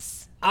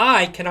 please.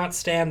 I cannot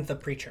stand the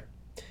preacher.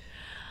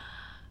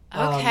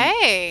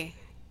 Okay.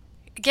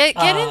 Get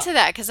into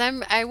that, because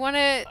I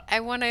wanna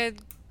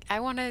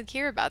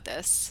hear about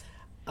this.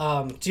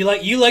 Do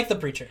you like the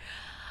preacher?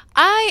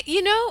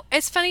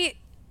 It's funny,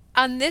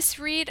 on this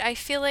read I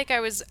feel like I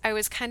was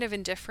kind of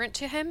indifferent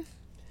to him,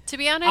 to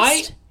be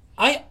honest.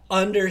 I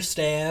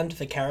understand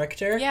the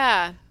character.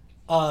 Yeah.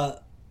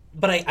 But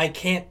I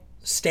can't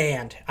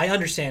stand. I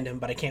understand him,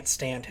 but I can't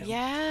stand him.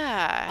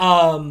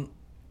 Yeah.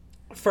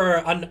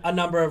 For a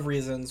number of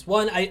reasons.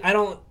 One, I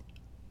don't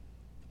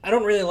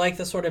really like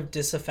the sort of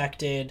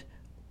disaffected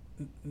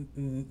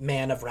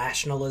man of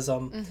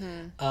rationalism,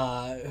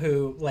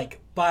 who, like,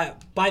 by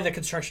the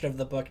construction of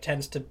the book,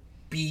 tends to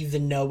be a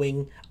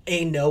knowing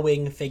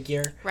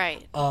figure,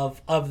 right,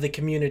 of the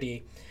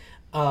community,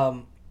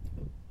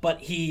 but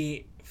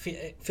he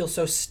feels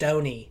so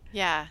stony.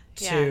 Yeah.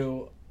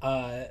 To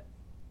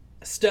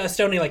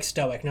stony like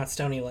stoic, not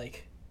stony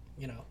like,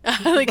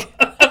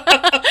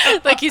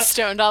 like he's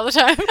stoned all the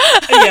time.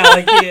 Yeah,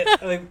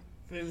 like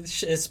he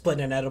is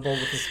splitting an edible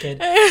with his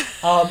kid.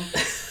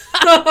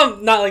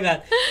 Not like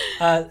that.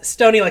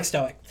 Stony like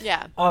stoic.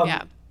 Yeah.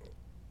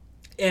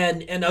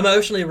 And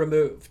emotionally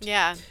removed.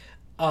 Yeah.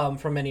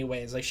 From many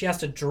ways. Like, she has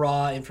to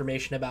draw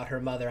information about her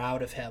mother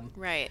out of him.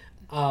 Right.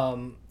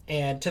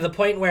 And to the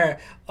point where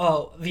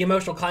the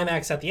emotional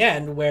climax at the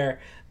end, where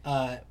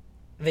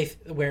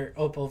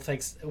Opal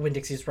thinks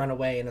Winn-Dixie's run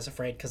away and is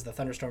afraid because the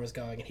thunderstorm is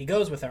going, and he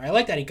goes with her. I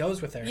like that he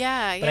goes with her.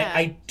 Yeah, but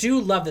I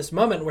do love this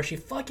moment where she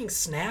fucking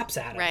snaps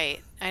at him. Right,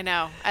 I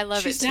know. I love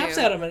it too. She snaps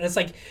at him, and it's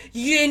like,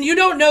 you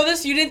don't know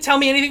this? You didn't tell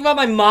me anything about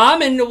my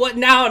mom, and what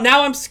now?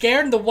 Now I'm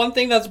scared, and the one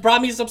thing that's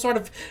brought me some sort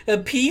of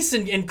peace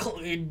and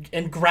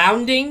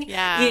grounding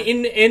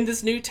in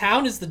this new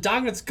town is the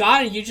dog that's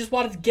gone, and you just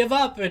wanted to give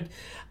up, and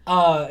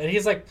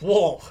he's like,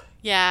 whoa.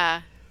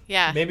 Yeah.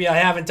 Yeah. Maybe I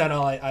haven't done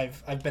all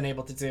I've been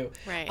able to do.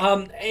 Right.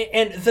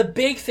 And the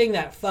big thing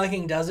that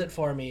fucking does it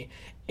for me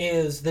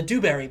is the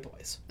Dewberry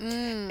Boys,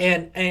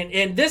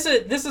 and this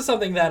is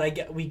something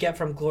that we get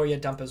from Gloria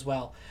Dump as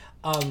well,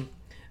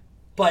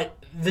 but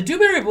the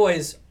Dewberry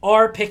Boys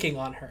are picking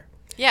on her.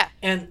 Yeah.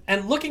 And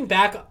looking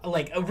back,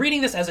 like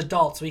reading this as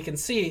adults, we can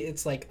see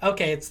it's like,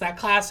 okay, it's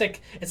that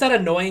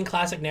annoying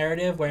classic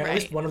narrative where at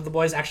least one of the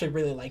boys actually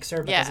really likes her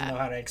but doesn't know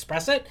how to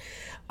express it,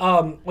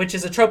 which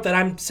is a trope that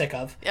I'm sick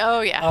of.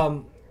 Oh yeah.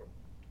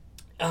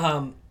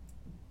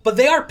 But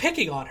they are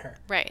picking on her.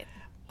 Right.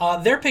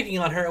 They're picking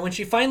on her, and when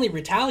she finally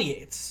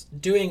retaliates,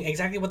 doing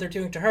exactly what they're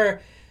doing to her,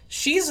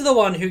 she's the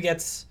one who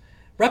gets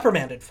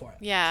reprimanded for it.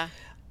 Yeah.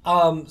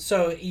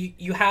 So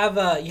you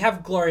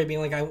have Gloria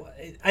being like,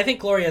 I think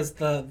Gloria is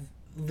the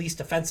least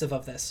offensive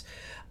of this,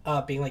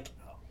 being like,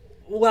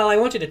 well, I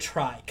want you to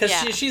try, because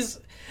she's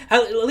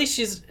at least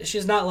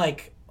she's not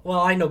like,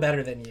 well, I know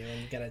better than you,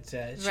 and get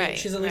it.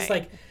 She's at least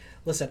like,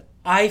 listen,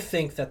 I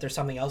think that there's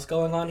something else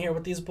going on here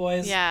with these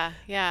boys. Yeah,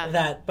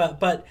 yeah.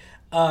 But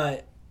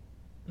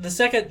the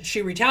second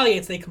she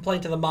retaliates, they complain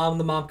to the mom.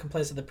 The mom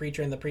complains to the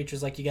preacher, and the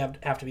preacher's like, you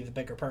have to be the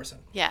bigger person.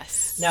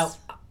 Yes. Now,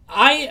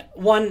 I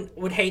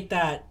would hate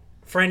that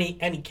for any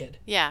kid.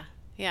 Yeah,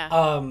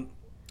 yeah.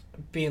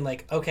 Being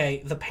like,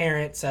 okay, the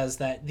parent says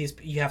that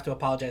you have to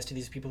apologize to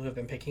these people who have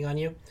been picking on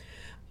you.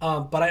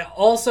 But I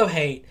also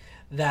hate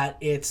that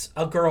it's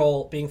a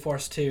girl being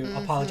forced to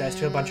apologize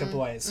to a bunch of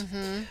boys.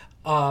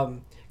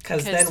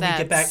 Because then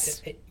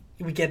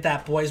we get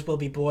that boys will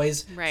be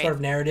boys sort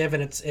of narrative,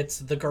 and it's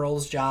the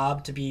girl's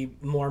job to be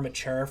more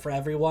mature for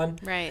everyone.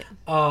 Right.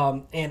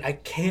 And I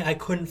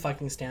couldn't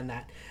fucking stand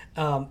that.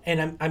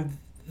 And I'm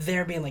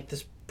there being like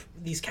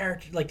these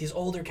characters, like these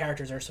older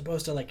characters are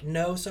supposed to like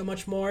know so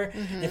much more.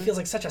 And it feels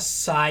like such a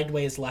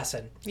sideways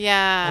lesson.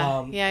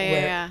 Yeah.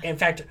 Where, in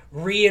fact,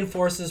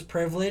 reinforces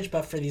privilege,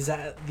 but for these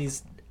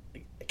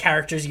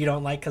characters you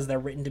don't like because they're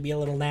written to be a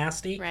little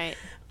nasty. Right.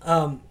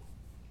 And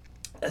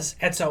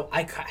so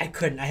I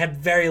couldn't. I had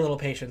very little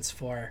patience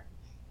for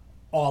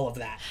all of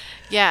that.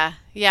 Yeah,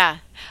 yeah.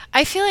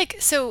 I feel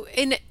like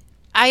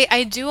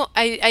I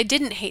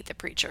didn't hate the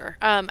preacher.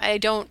 I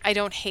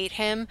don't hate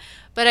him,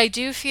 but I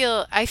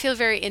feel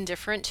very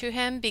indifferent to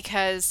him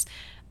because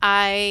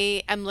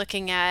I am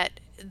looking at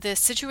the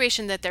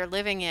situation that they're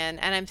living in,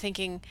 and I'm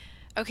thinking,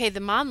 okay, the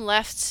mom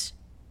left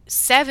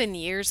 7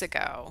 years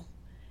ago,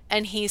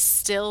 and he's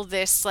still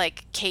this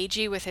like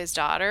cagey with his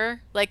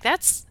daughter. Like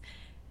that's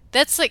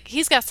like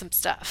he's got some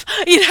stuff,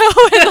 and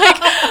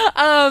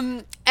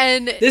like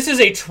and this is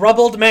a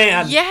troubled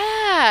man.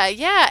 Yeah,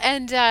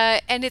 and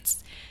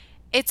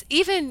it's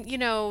even,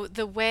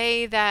 the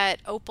way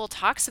that Opal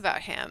talks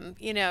about him.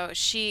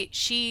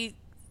 She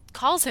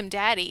calls him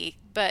daddy,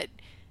 but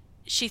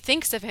she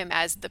thinks of him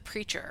as the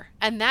preacher,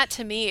 and that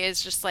to me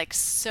is just like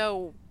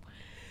so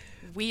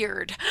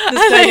weird.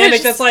 This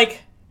dynamic that's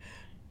like,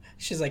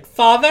 she's like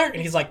father,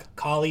 and he's like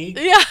colleague.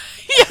 Yeah,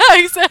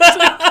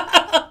 exactly.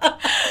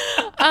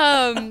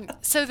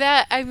 So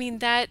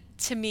that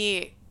to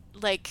me,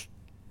 like,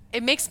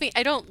 it makes me,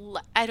 I don't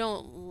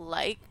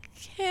like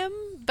him,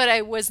 but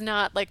I was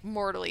not like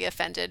mortally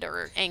offended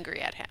or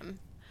angry at him.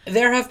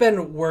 There have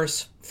been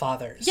worse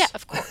fathers. Yeah,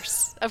 of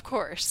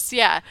course,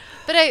 yeah.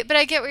 But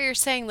I get what you're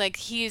saying. Like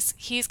he's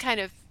kind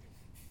of,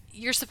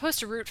 you're supposed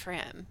to root for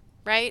him,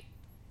 right?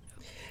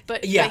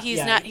 But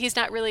he's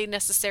not really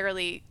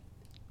necessarily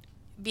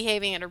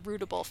behaving in a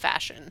rootable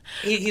fashion.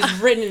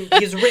 He's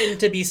written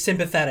to be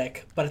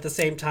sympathetic, but at the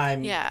same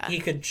time, he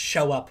could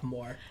show up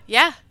more.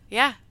 Yeah,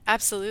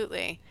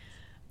 absolutely.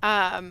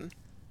 Sorry,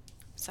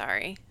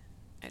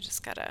 I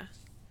just got a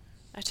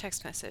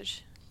text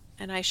message,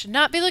 and I should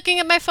not be looking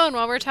at my phone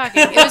while we're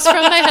talking. It was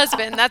from my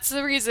husband. That's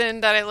the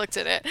reason that I looked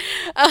at it.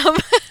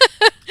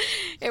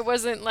 It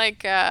wasn't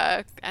like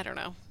I don't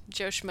know,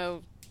 Joe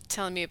Schmo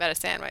telling me about a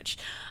sandwich.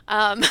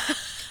 Oh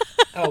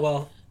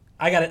well.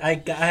 I got it.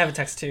 I have a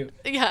text too.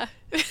 Yeah.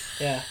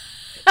 Yeah.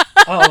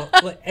 Oh,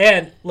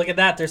 and look at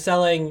that. They're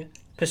selling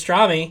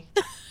pastrami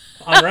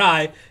on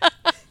rye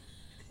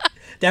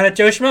down at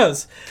Joe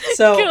Schmo's.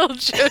 So good old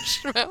Joe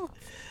Schmo.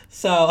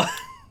 So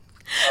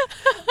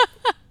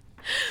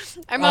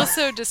I'm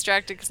also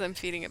distracted because I'm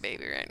feeding a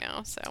baby right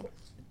now. So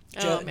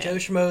Joe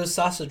Schmo's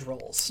sausage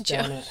rolls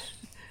down at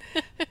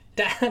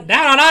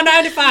down on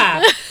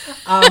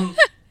I-95.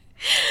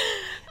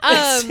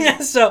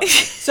 So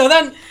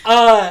then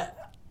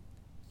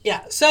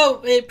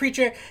so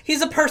preacher,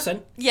 he's a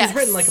person. Yes. He's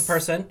written like a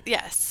person.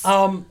 Yes.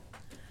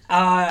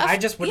 I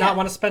just would not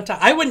want to spend time.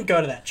 I wouldn't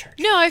go to that church.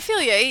 No, I feel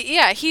you.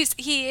 Yeah, he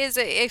is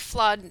a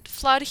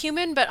flawed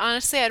human, but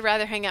honestly, I'd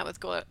rather hang out with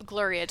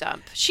Gloria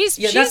Dump. She's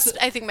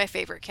I think my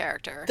favorite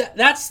character.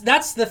 That's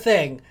the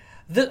thing.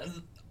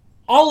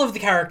 All of the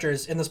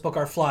characters in this book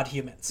are flawed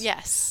humans.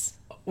 Yes.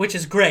 Which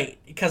is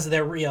great because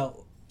they're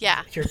real.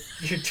 Yeah. You're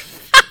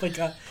like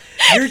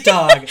your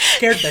dog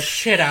scared the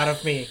shit out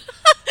of me.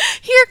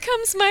 Here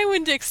comes my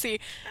Winn,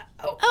 Dixie.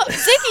 Oh,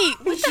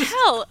 Ziggy, what the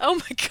hell? Oh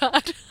my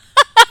god.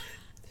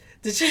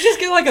 Did she just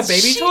get like a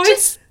baby toy? She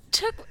just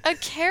took a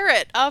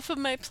carrot off of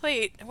my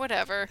plate.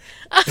 Whatever.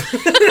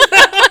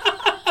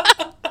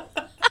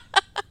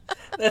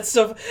 That's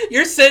so.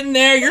 You're sitting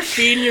there. You're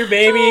feeding your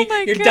baby. Oh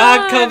my your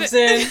God. dog comes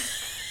in.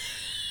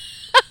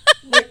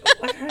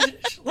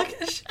 Look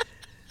at.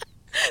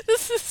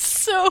 This is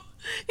so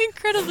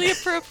incredibly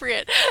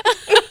appropriate.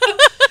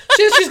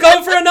 She's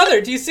going for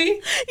another. Do you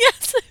see?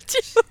 Yes, I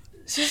do.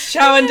 She's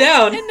chowing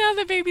down. And now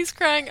the baby's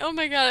crying. Oh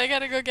my God, I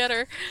gotta go get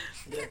her.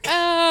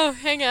 Oh,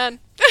 hang on.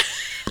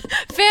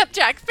 Vamp,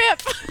 Jack,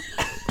 vamp.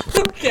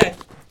 Okay.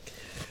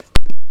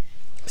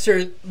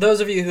 So, those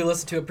of you who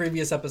listened to a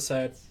previous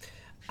episode,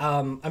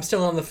 I'm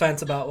still on the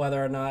fence about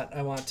whether or not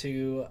I want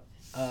to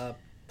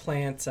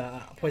plant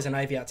poison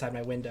ivy outside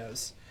my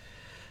windows.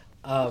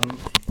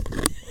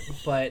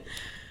 But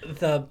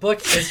the book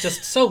is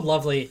just so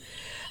lovely,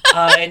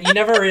 and you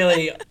never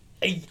really...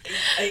 and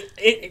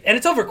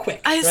it's over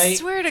quick, I right?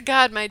 swear to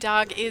God, my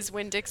dog is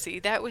Winn Dixie.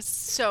 That was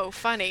so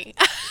funny.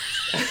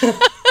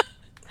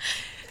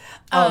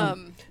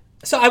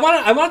 So I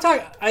want to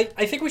talk. I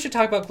think we should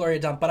talk about Gloria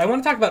Dump, but I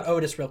want to talk about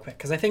Otis real quick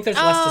because I think there's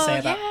less to say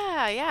about.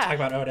 Yeah. Talk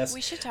about Otis.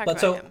 We should talk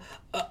about him.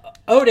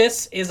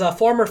 Otis is a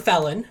former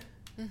felon,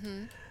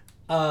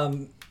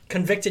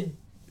 convicted.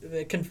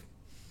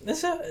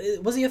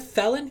 Was he a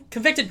felon?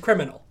 Convicted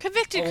criminal.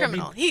 Convicted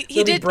criminal.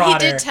 He did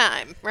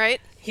time, right?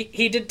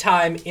 He did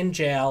time in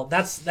jail.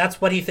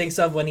 That's what he thinks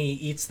of when he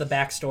eats the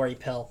backstory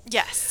pill.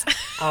 Yes.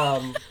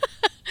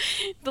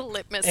 The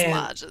litmus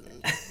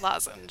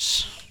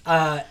lozenge.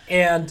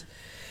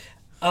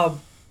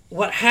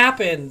 What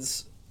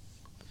happens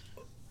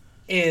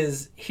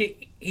is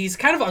he's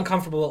kind of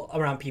uncomfortable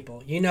around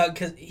people,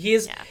 because he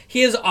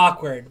is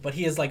awkward, but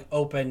he is like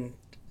open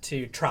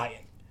to trying.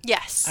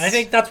 Yes. And I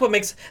think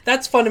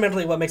that's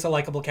fundamentally what makes a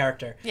likable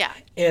character. Yeah.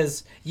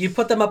 Is you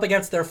put them up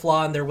against their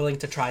flaw and they're willing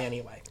to try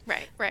anyway.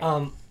 Right.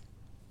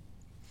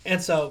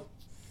 And so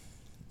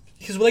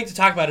he's willing to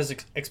talk about his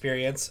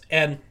experience.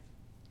 And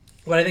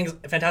what I think is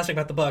fantastic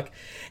about the book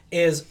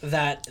is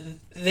that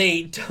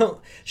they don't...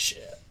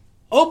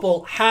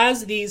 Opal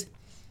has these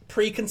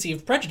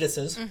preconceived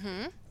prejudices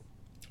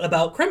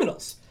about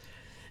criminals.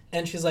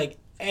 And she's like,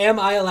 am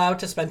I allowed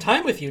to spend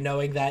time with you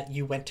knowing that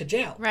you went to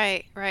jail?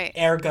 Right.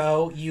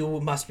 Ergo, you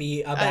must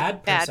be a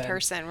bad person. Bad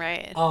person,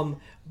 right.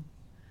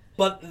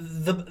 But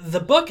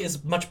the book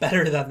is much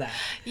better than that.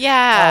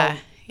 Yeah.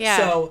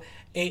 So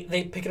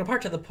they pick it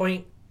apart to the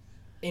point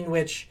in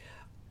which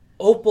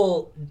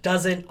Opal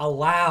doesn't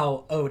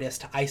allow Otis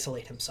to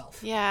isolate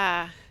himself.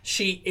 Yeah.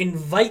 She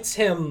invites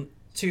him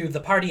to the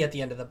party at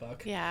the end of the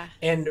book. Yeah.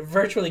 And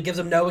virtually gives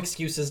him no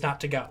excuses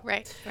not to go.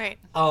 Right.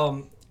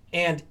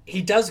 And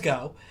he does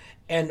go.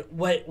 And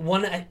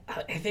I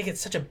think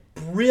it's such a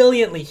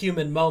brilliantly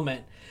human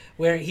moment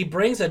where he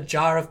brings a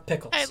jar of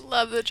pickles. I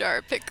love the jar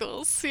of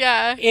pickles.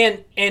 Yeah.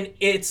 And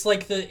it's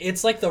like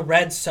the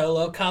red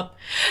Solo cup,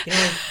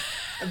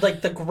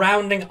 like the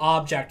grounding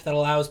object that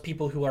allows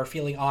people who are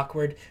feeling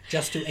awkward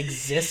just to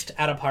exist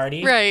at a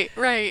party.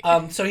 Right.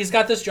 So he's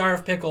got this jar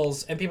of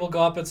pickles, and people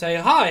go up and say,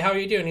 "Hi, how are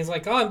you doing?" He's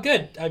like, "Oh, I'm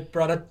good. I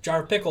brought a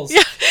jar of pickles."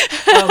 Yeah.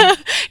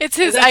 It's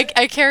his. I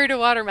carried a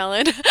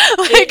watermelon.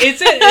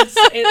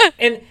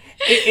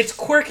 It's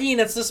quirky and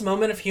it's this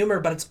moment of humor,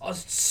 but it's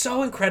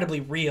so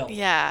incredibly real.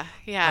 Yeah.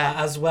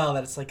 As well,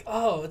 that it's like,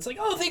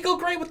 they go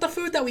great with the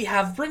food that we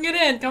have. Bring it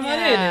in. Come on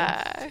in.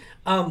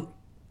 And,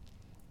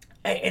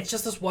 it's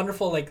just this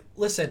wonderful,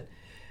 listen,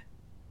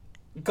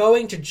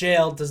 going to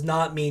jail does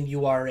not mean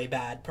you are a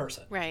bad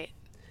person. Right.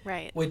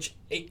 Which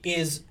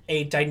is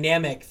a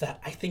dynamic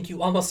that I think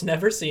you almost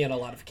never see in a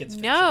lot of kids'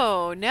 fiction.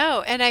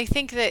 No. And I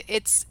think that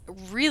it's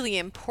really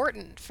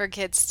important for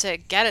kids to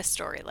get a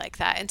story like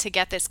that and to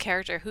get this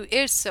character who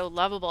is so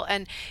lovable.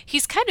 And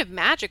he's kind of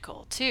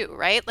magical, too,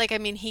 right?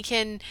 He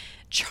can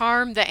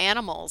charm the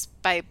animals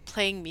by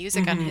playing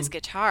music on his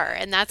guitar.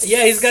 And that's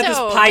he's got this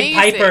Pied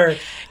Piper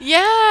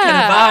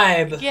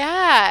kind of vibe.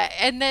 Yeah.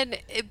 And then,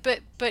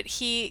 but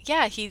he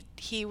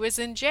was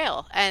in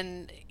jail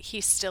and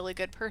he's still a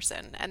good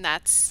person. And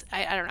that's,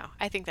 I don't know.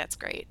 I think that's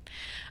great.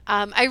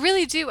 I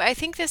really do. I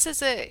think this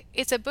is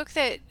it's a book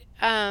that,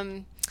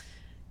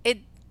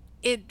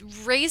 it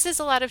raises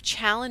a lot of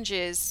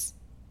challenges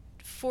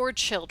for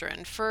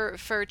children,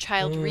 for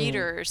child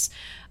readers,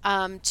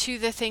 to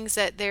the things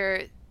that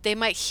they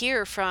might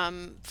hear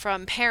from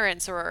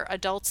parents or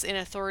adults in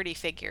authority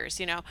figures,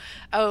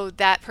 oh,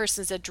 that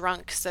person's a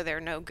drunk, so they're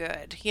no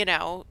good,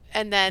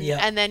 and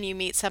then you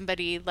meet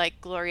somebody like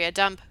Gloria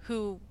Dump,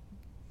 who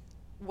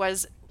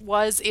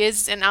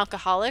is an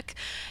alcoholic,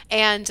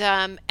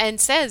 and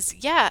says,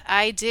 yeah,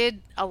 I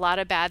did a lot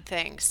of bad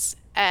things,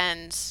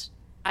 and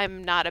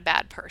I'm not a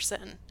bad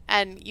person.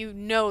 And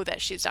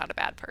that she's not a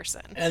bad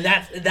person. And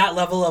that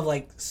level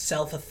of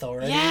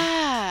self-authority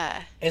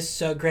is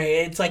so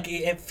great. It's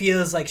it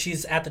feels like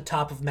she's at the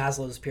top of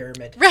Maslow's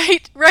pyramid.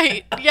 Right.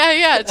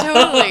 Yeah,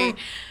 totally.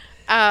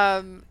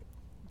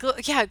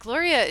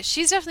 Gloria,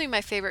 she's definitely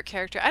my favorite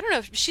character. I don't know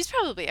if she's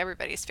probably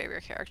everybody's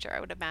favorite character, I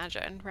would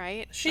imagine,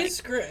 right? She's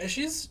great.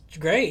 She's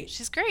great.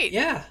 She's great.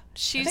 Yeah. I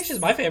think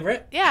she's my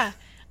favorite. Yeah.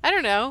 I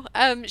don't know.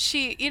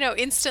 She,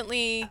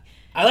 instantly...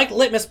 I like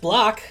Litmus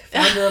Block,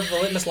 founder of the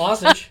Litmus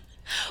Lozenge.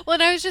 Well,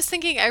 and I was just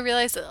thinking, I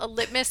realized a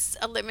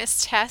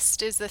litmus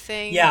test is the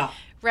thing, Yeah.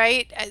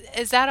 right?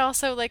 Is that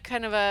also like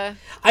kind of a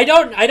I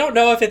don't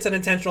know if it's an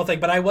intentional thing,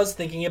 but I was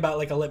thinking about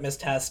like a litmus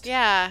test.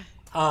 yeah?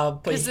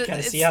 But you 'Cause can kind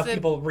of see it's how the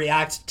people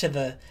react to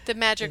the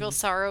magical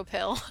sorrow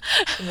pill.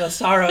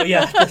 sorrow.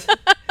 Yeah.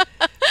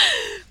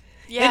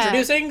 Yeah.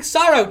 Introducing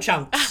Sorrow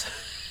Chunks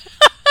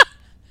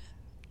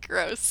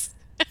Gross.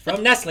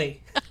 from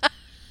Nestle.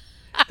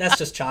 That's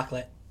just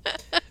chocolate.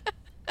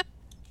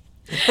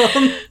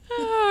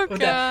 Oh with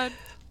God. that.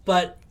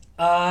 But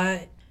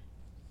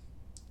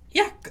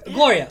yeah,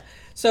 Gloria.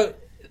 So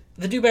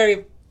the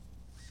Dewberry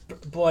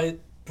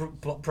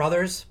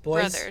brothers,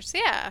 Brothers,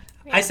 yeah.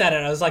 I said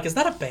it. I was like, is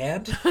that a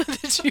band?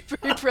 The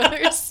Dewberry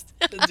Brothers.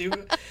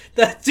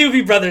 The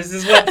Doobie Brothers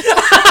is what.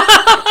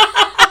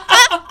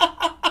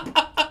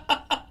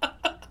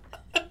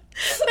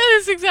 That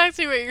is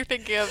exactly what you're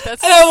thinking of.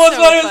 That's That was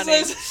so what it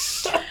funny.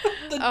 was.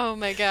 Oh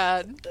my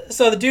God.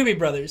 So the Doobie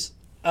Brothers.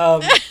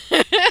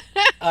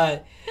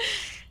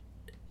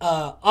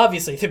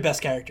 Obviously the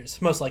best characters,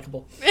 most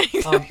likable.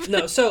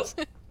 No, so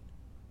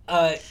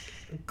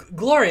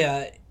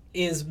Gloria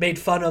is made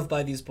fun of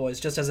by these boys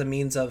just as a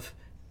means of,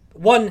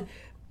 one,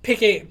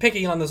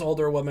 picking on this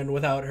older woman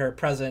without her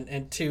present,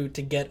 and two,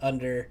 to get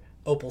under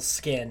Opal's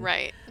skin.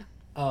 Right.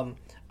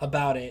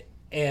 About it.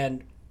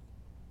 And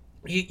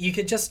you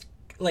could just,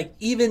 like,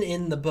 even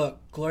in the book,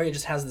 Gloria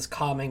just has this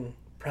calming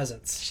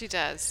presence. She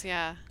does,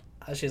 yeah.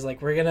 She's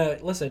like, we're gonna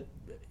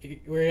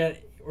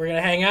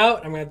hang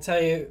out. I'm gonna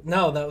tell you.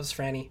 No, that was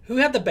Franny. Who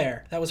had the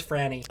bear? That was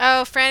Franny.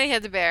 Oh, Franny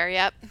had the bear,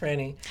 yep.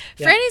 Franny.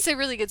 Yeah. Franny's a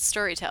really good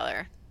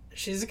storyteller.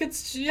 She's a good.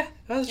 Yeah.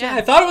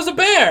 I thought it was a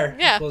bear.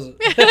 Yeah.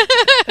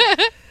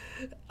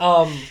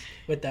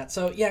 With that,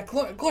 so yeah,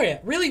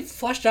 Gloria, really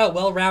fleshed out,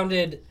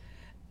 well-rounded,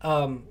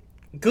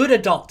 good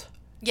adult.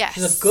 Yes.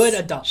 She's a good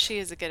adult. She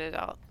is a good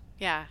adult.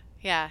 Yeah,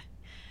 yeah.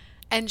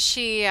 And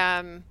she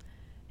does.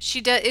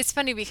 It's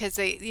funny because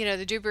they,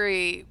 the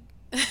Dewberry,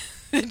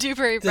 the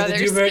Dewberry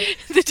brothers,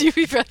 the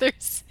Dewberry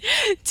brothers,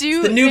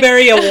 do the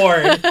Newbery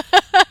Award.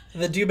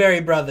 The Dewberry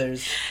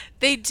Brothers.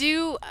 They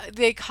do.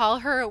 They call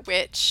her a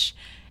witch,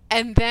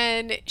 and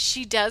then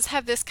she does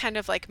have this kind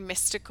of like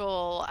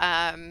mystical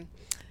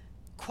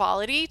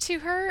quality to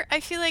her. I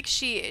feel like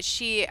she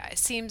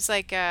seems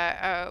like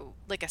a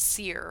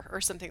seer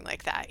or something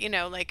like that.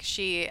 Like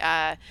she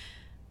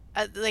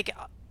like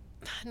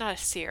not a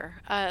seer,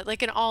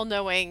 like an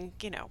all-knowing,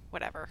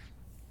 whatever.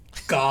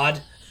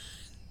 God.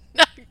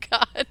 Not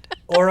God.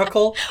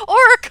 Oracle.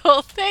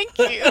 Oracle. Thank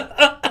you.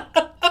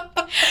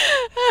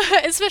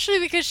 Especially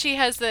because she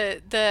has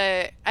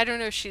the I don't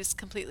know if she's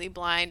completely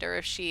blind or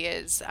if she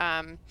is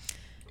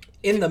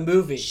in the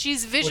movie.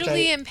 She's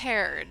visually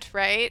impaired,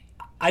 right?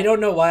 I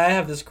don't know why I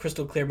have this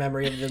crystal clear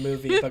memory of the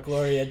movie, but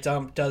Gloria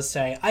Dump does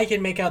say, I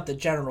can make out the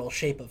general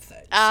shape of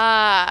things.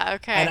 Ah,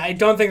 okay. And I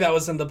don't think that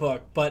was in the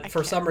book, but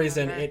for some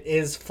reason it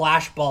is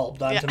flash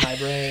bulbed onto my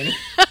brain.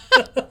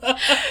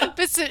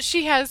 But so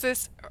she has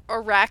this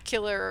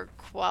oracular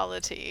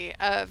quality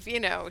of,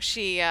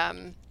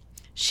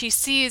 she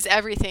sees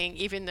everything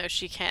even though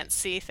she can't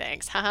see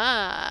things.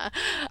 And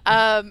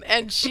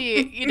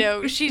she,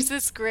 she's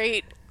this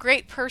great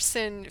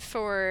person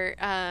for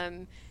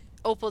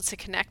Opal to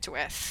connect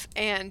with,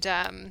 and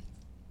I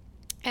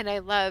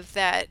love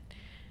that.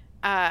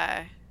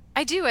 I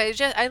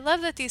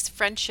love that these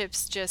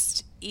friendships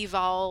just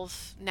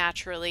evolve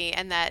naturally,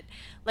 and that,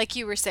 like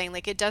you were saying,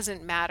 like it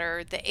doesn't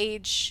matter the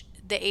age.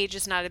 The age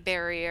is not a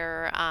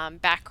barrier.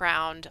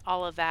 Background,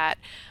 all of that.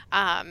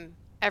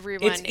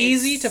 Everyone. It's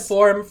easy to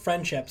form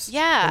friendships.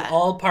 Yeah. When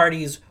all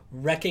parties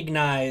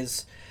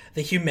recognize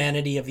the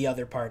humanity of the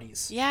other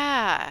parties.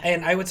 Yeah.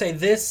 And I would say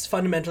this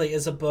fundamentally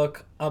is a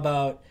book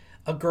about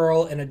a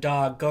girl and a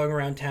dog going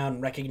around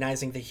town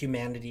recognizing the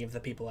humanity of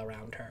the people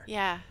around her.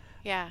 Yeah.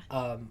 Yeah.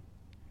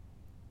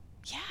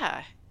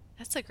 Yeah.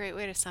 That's a great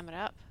way to sum it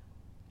up.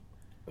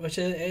 Which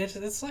is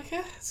it's like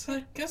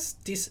I guess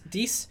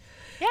decent.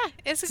 Yeah,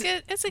 it's a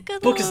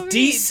good book little is read.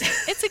 decent.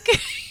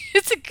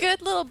 It's a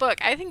good little book.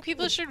 I think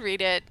people should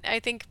read it.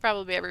 I think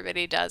probably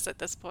everybody does at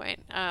this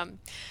point.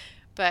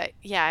 But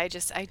yeah, I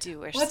do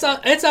wish. Well,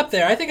 it's up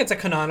there. I think it's a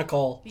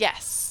canonical.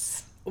 Yes.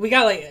 We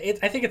got I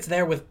think it's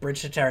there with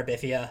Bridge to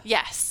Terabithia.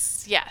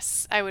 Yes,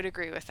 I would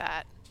agree with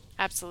that.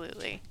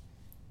 Absolutely.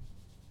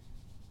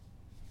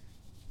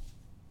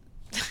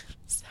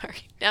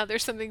 Sorry. Now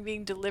there's something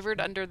being delivered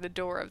under the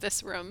door of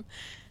this room.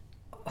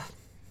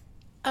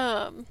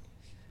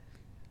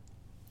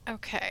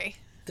 Okay.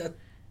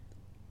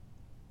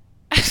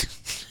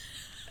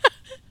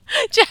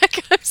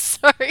 Jack, I'm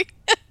sorry.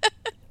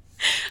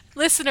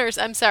 Listeners,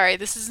 I'm sorry.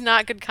 This is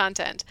not good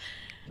content.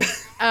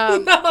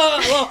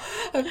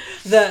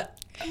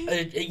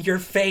 Your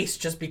face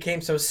just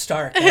became so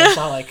stark. And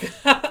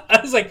I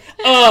was like,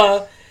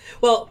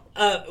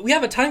 we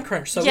have a time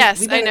crunch, so yes,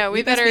 we better, I know.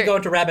 We better be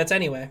going to rabbits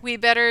anyway. We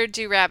better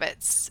do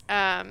rabbits.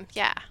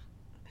 Yeah.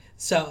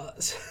 So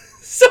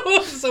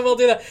we'll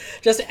do that.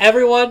 Just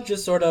everyone,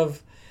 just sort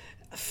of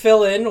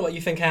fill in what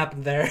you think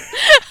happened there,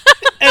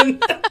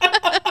 and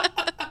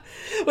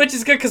Which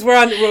is good because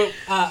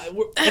it's time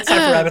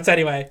for rabbits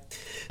anyway.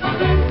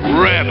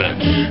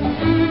 Rabbits.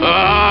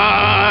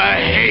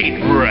 I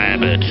hate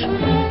rabbits.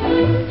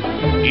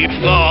 If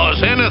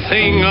there's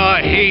anything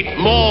I hate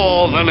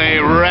more than a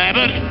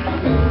rabbit,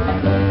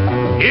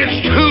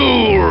 it's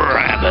two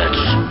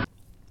rabbits.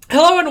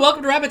 Hello and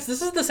welcome to Rabbits.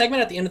 This is the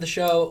segment at the end of the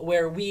show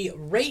where we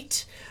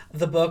rate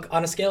the book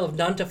on a scale of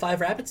none to 5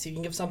 rabbits. You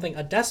can give something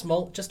a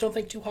decimal. Just don't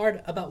think too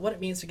hard about what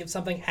it means to give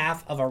something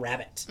half of a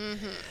rabbit.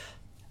 Mm-hmm.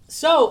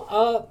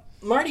 So,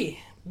 Marty,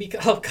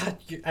 oh God,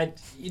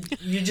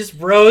 you just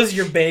rose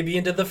your baby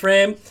into the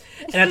frame.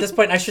 And at this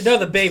point, I should know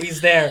the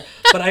baby's there.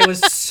 But I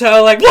was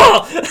so like,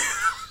 whoa!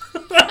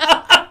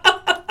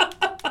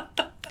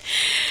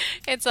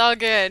 It's all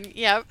good.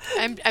 Yep.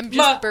 I'm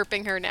just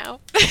burping her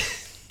now.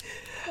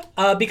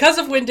 Because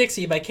of Winn,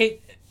 Dixie by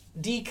Kate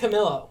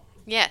DiCamillo.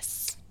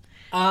 Yes.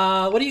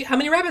 How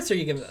many rabbits are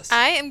you giving this?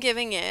 I am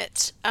giving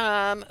it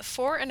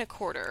 4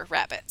 1/4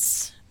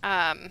 rabbits.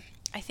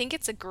 I think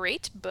it's a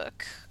great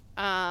book.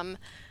 I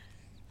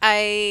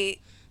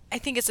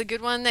think it's a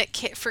good one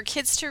for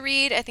kids to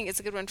read. I think it's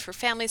a good one for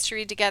families to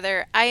read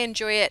together. I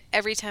enjoy it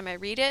every time I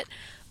read it.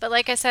 But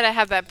like I said, I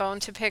have that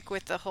bone to pick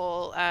with the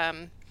whole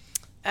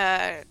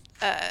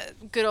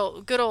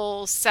good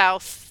old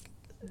South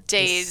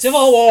days,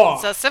 Civil War.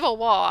 So Civil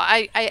War.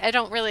 I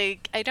don't really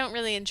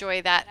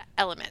enjoy that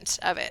element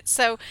of it.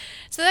 So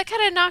that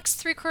kind of knocks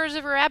 3/4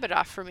 of a rabbit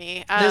off for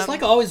me. There's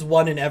like always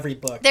one in every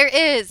book. There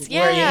is,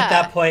 yeah. Where you hit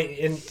that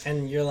point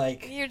and you're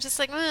like, you're just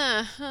like,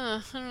 I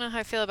don't know how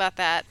I feel about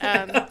that.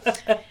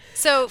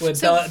 So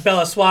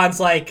Bella Swan's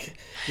like,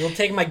 you'll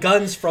take my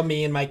guns from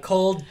me in my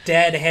cold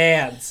dead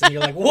hands, and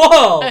you're like,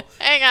 whoa.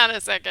 Hang on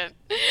a second.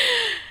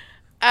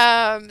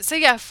 So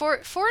yeah,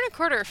 4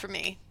 1/4 for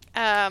me.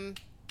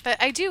 But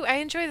I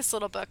enjoy this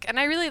little book, and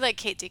I really like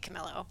Kate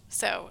DiCamillo.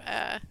 So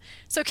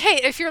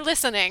Kate, if you're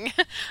listening,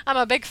 I'm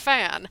a big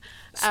fan.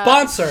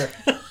 Sponsor.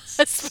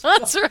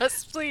 Sponsor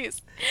us,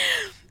 please.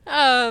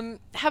 How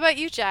about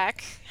you,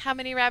 Jack? How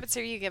many rabbits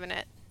are you giving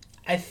it?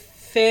 I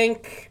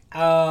think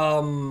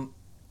I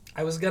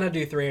was gonna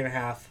do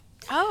 3.5.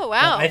 Oh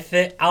wow! I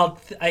think I'll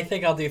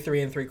do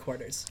 3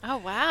 3/4. Oh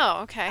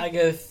wow! Okay. I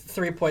go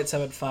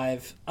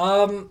 3.75.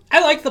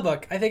 I like the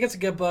book. I think it's a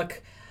good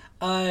book.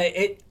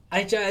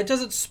 It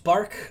doesn't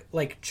spark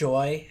like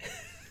joy.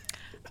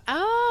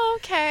 Oh,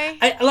 okay.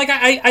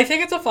 I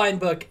think it's a fine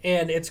book,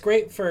 and it's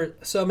great for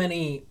so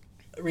many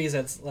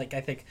reasons. Like,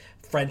 I think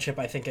friendship.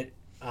 I think it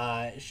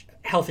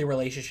healthy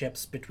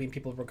relationships between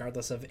people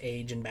regardless of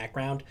age and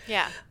background.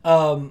 Yeah.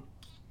 I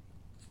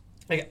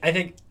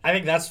think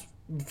that's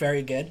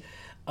very good.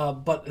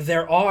 But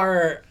there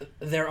are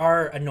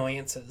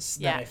annoyances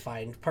that I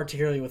find,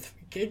 particularly with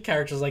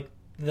characters like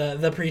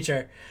the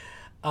preacher.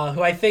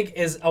 Who I think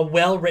is a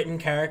well-written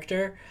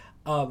character,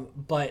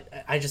 but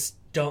I just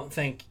don't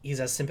think he's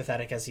as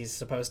sympathetic as he's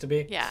supposed to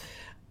be. Yeah.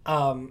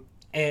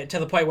 And to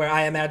the point where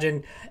I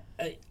imagine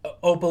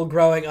Opal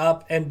growing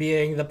up and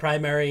being the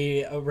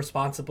primary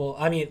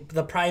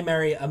the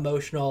primary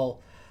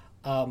emotional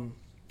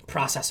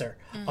processor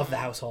of the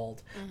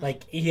household. Mm-hmm.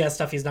 Like, he has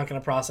stuff he's not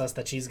going to process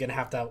that she's going to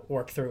have to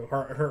work through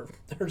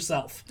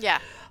herself. Yeah,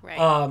 right,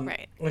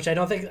 right. Which I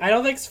don't think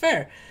is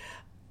fair.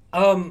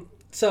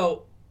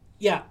 So...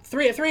 yeah,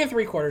 3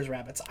 3/4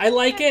 rabbits. I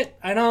like it.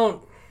 I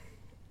don't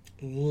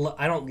love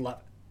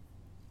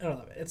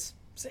it. It's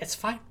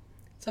fine.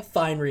 It's a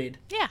fine read.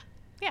 Yeah.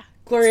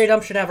 Gloria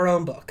Dump should have her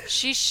own book.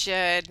 She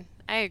should.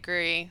 I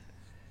agree.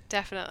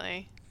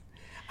 Definitely.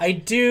 I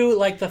do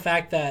like the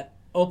fact that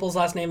Opal's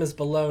last name is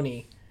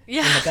Baloney.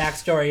 Yeah. And the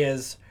backstory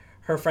is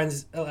her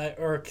friends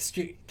or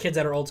kids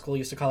at her old school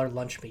used to call her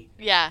lunch meat.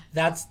 Yeah.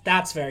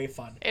 That's very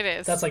fun. It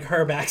is. That's like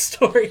her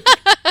backstory.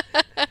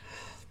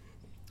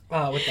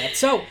 With that.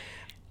 So,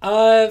 3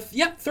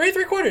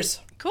 3/4.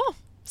 Cool.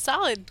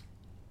 Solid.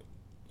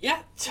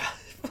 Yeah.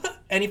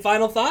 Any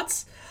final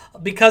thoughts?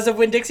 Because of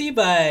Winn, Dixie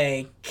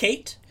by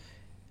Kate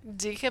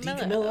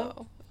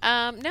DiCamillo.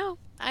 No,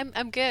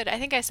 I'm good. I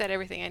think I said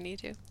everything I need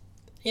to.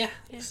 Yeah.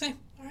 Same.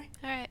 All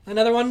right.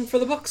 Another one for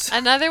the books.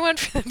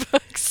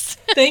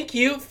 Thank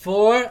you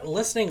for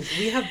listening.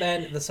 We have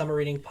been the Summer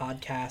Reading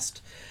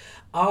Podcast.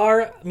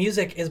 Our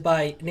music is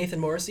by Nathan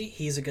Morrissey.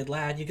 He's a good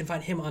lad. You can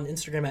find him on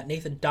Instagram at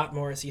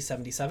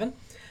nathan.morrissey77.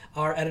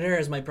 Our editor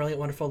is my brilliant,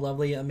 wonderful,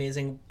 lovely,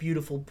 amazing,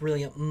 beautiful,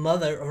 brilliant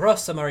mother,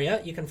 Rosa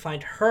Maria. You can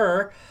find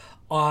her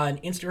on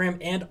Instagram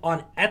and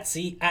on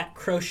Etsy at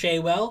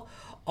Crocheywell,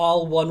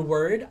 all one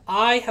word.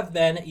 I have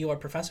been your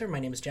professor. My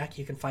name is Jack.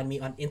 You can find me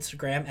on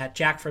Instagram at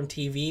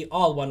JackFromTV,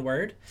 all one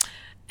word.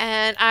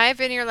 And I've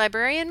been your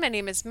librarian. My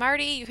name is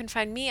Marty. You can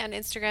find me on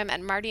Instagram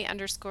at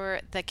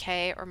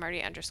Marty_the_K or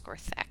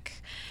Marty_Theck.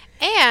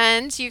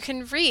 And you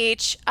can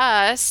reach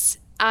us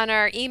on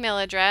our email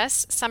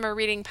address,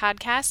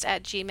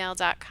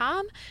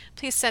 summerreadingpodcast@gmail.com.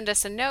 Please send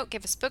us a note,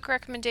 give us book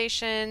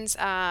recommendations,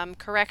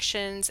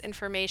 corrections,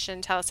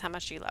 information. Tell us how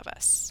much you love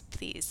us.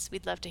 Please,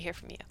 we'd love to hear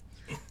from you.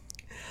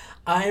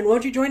 And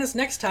won't you join us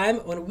next time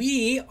when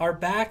we are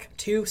back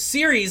to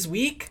Series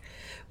Week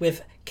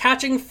with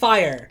Catching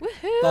Fire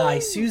Woohoo! by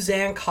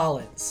Suzanne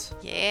Collins.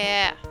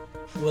 Yeah.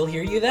 We'll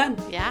hear you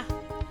then. Yeah.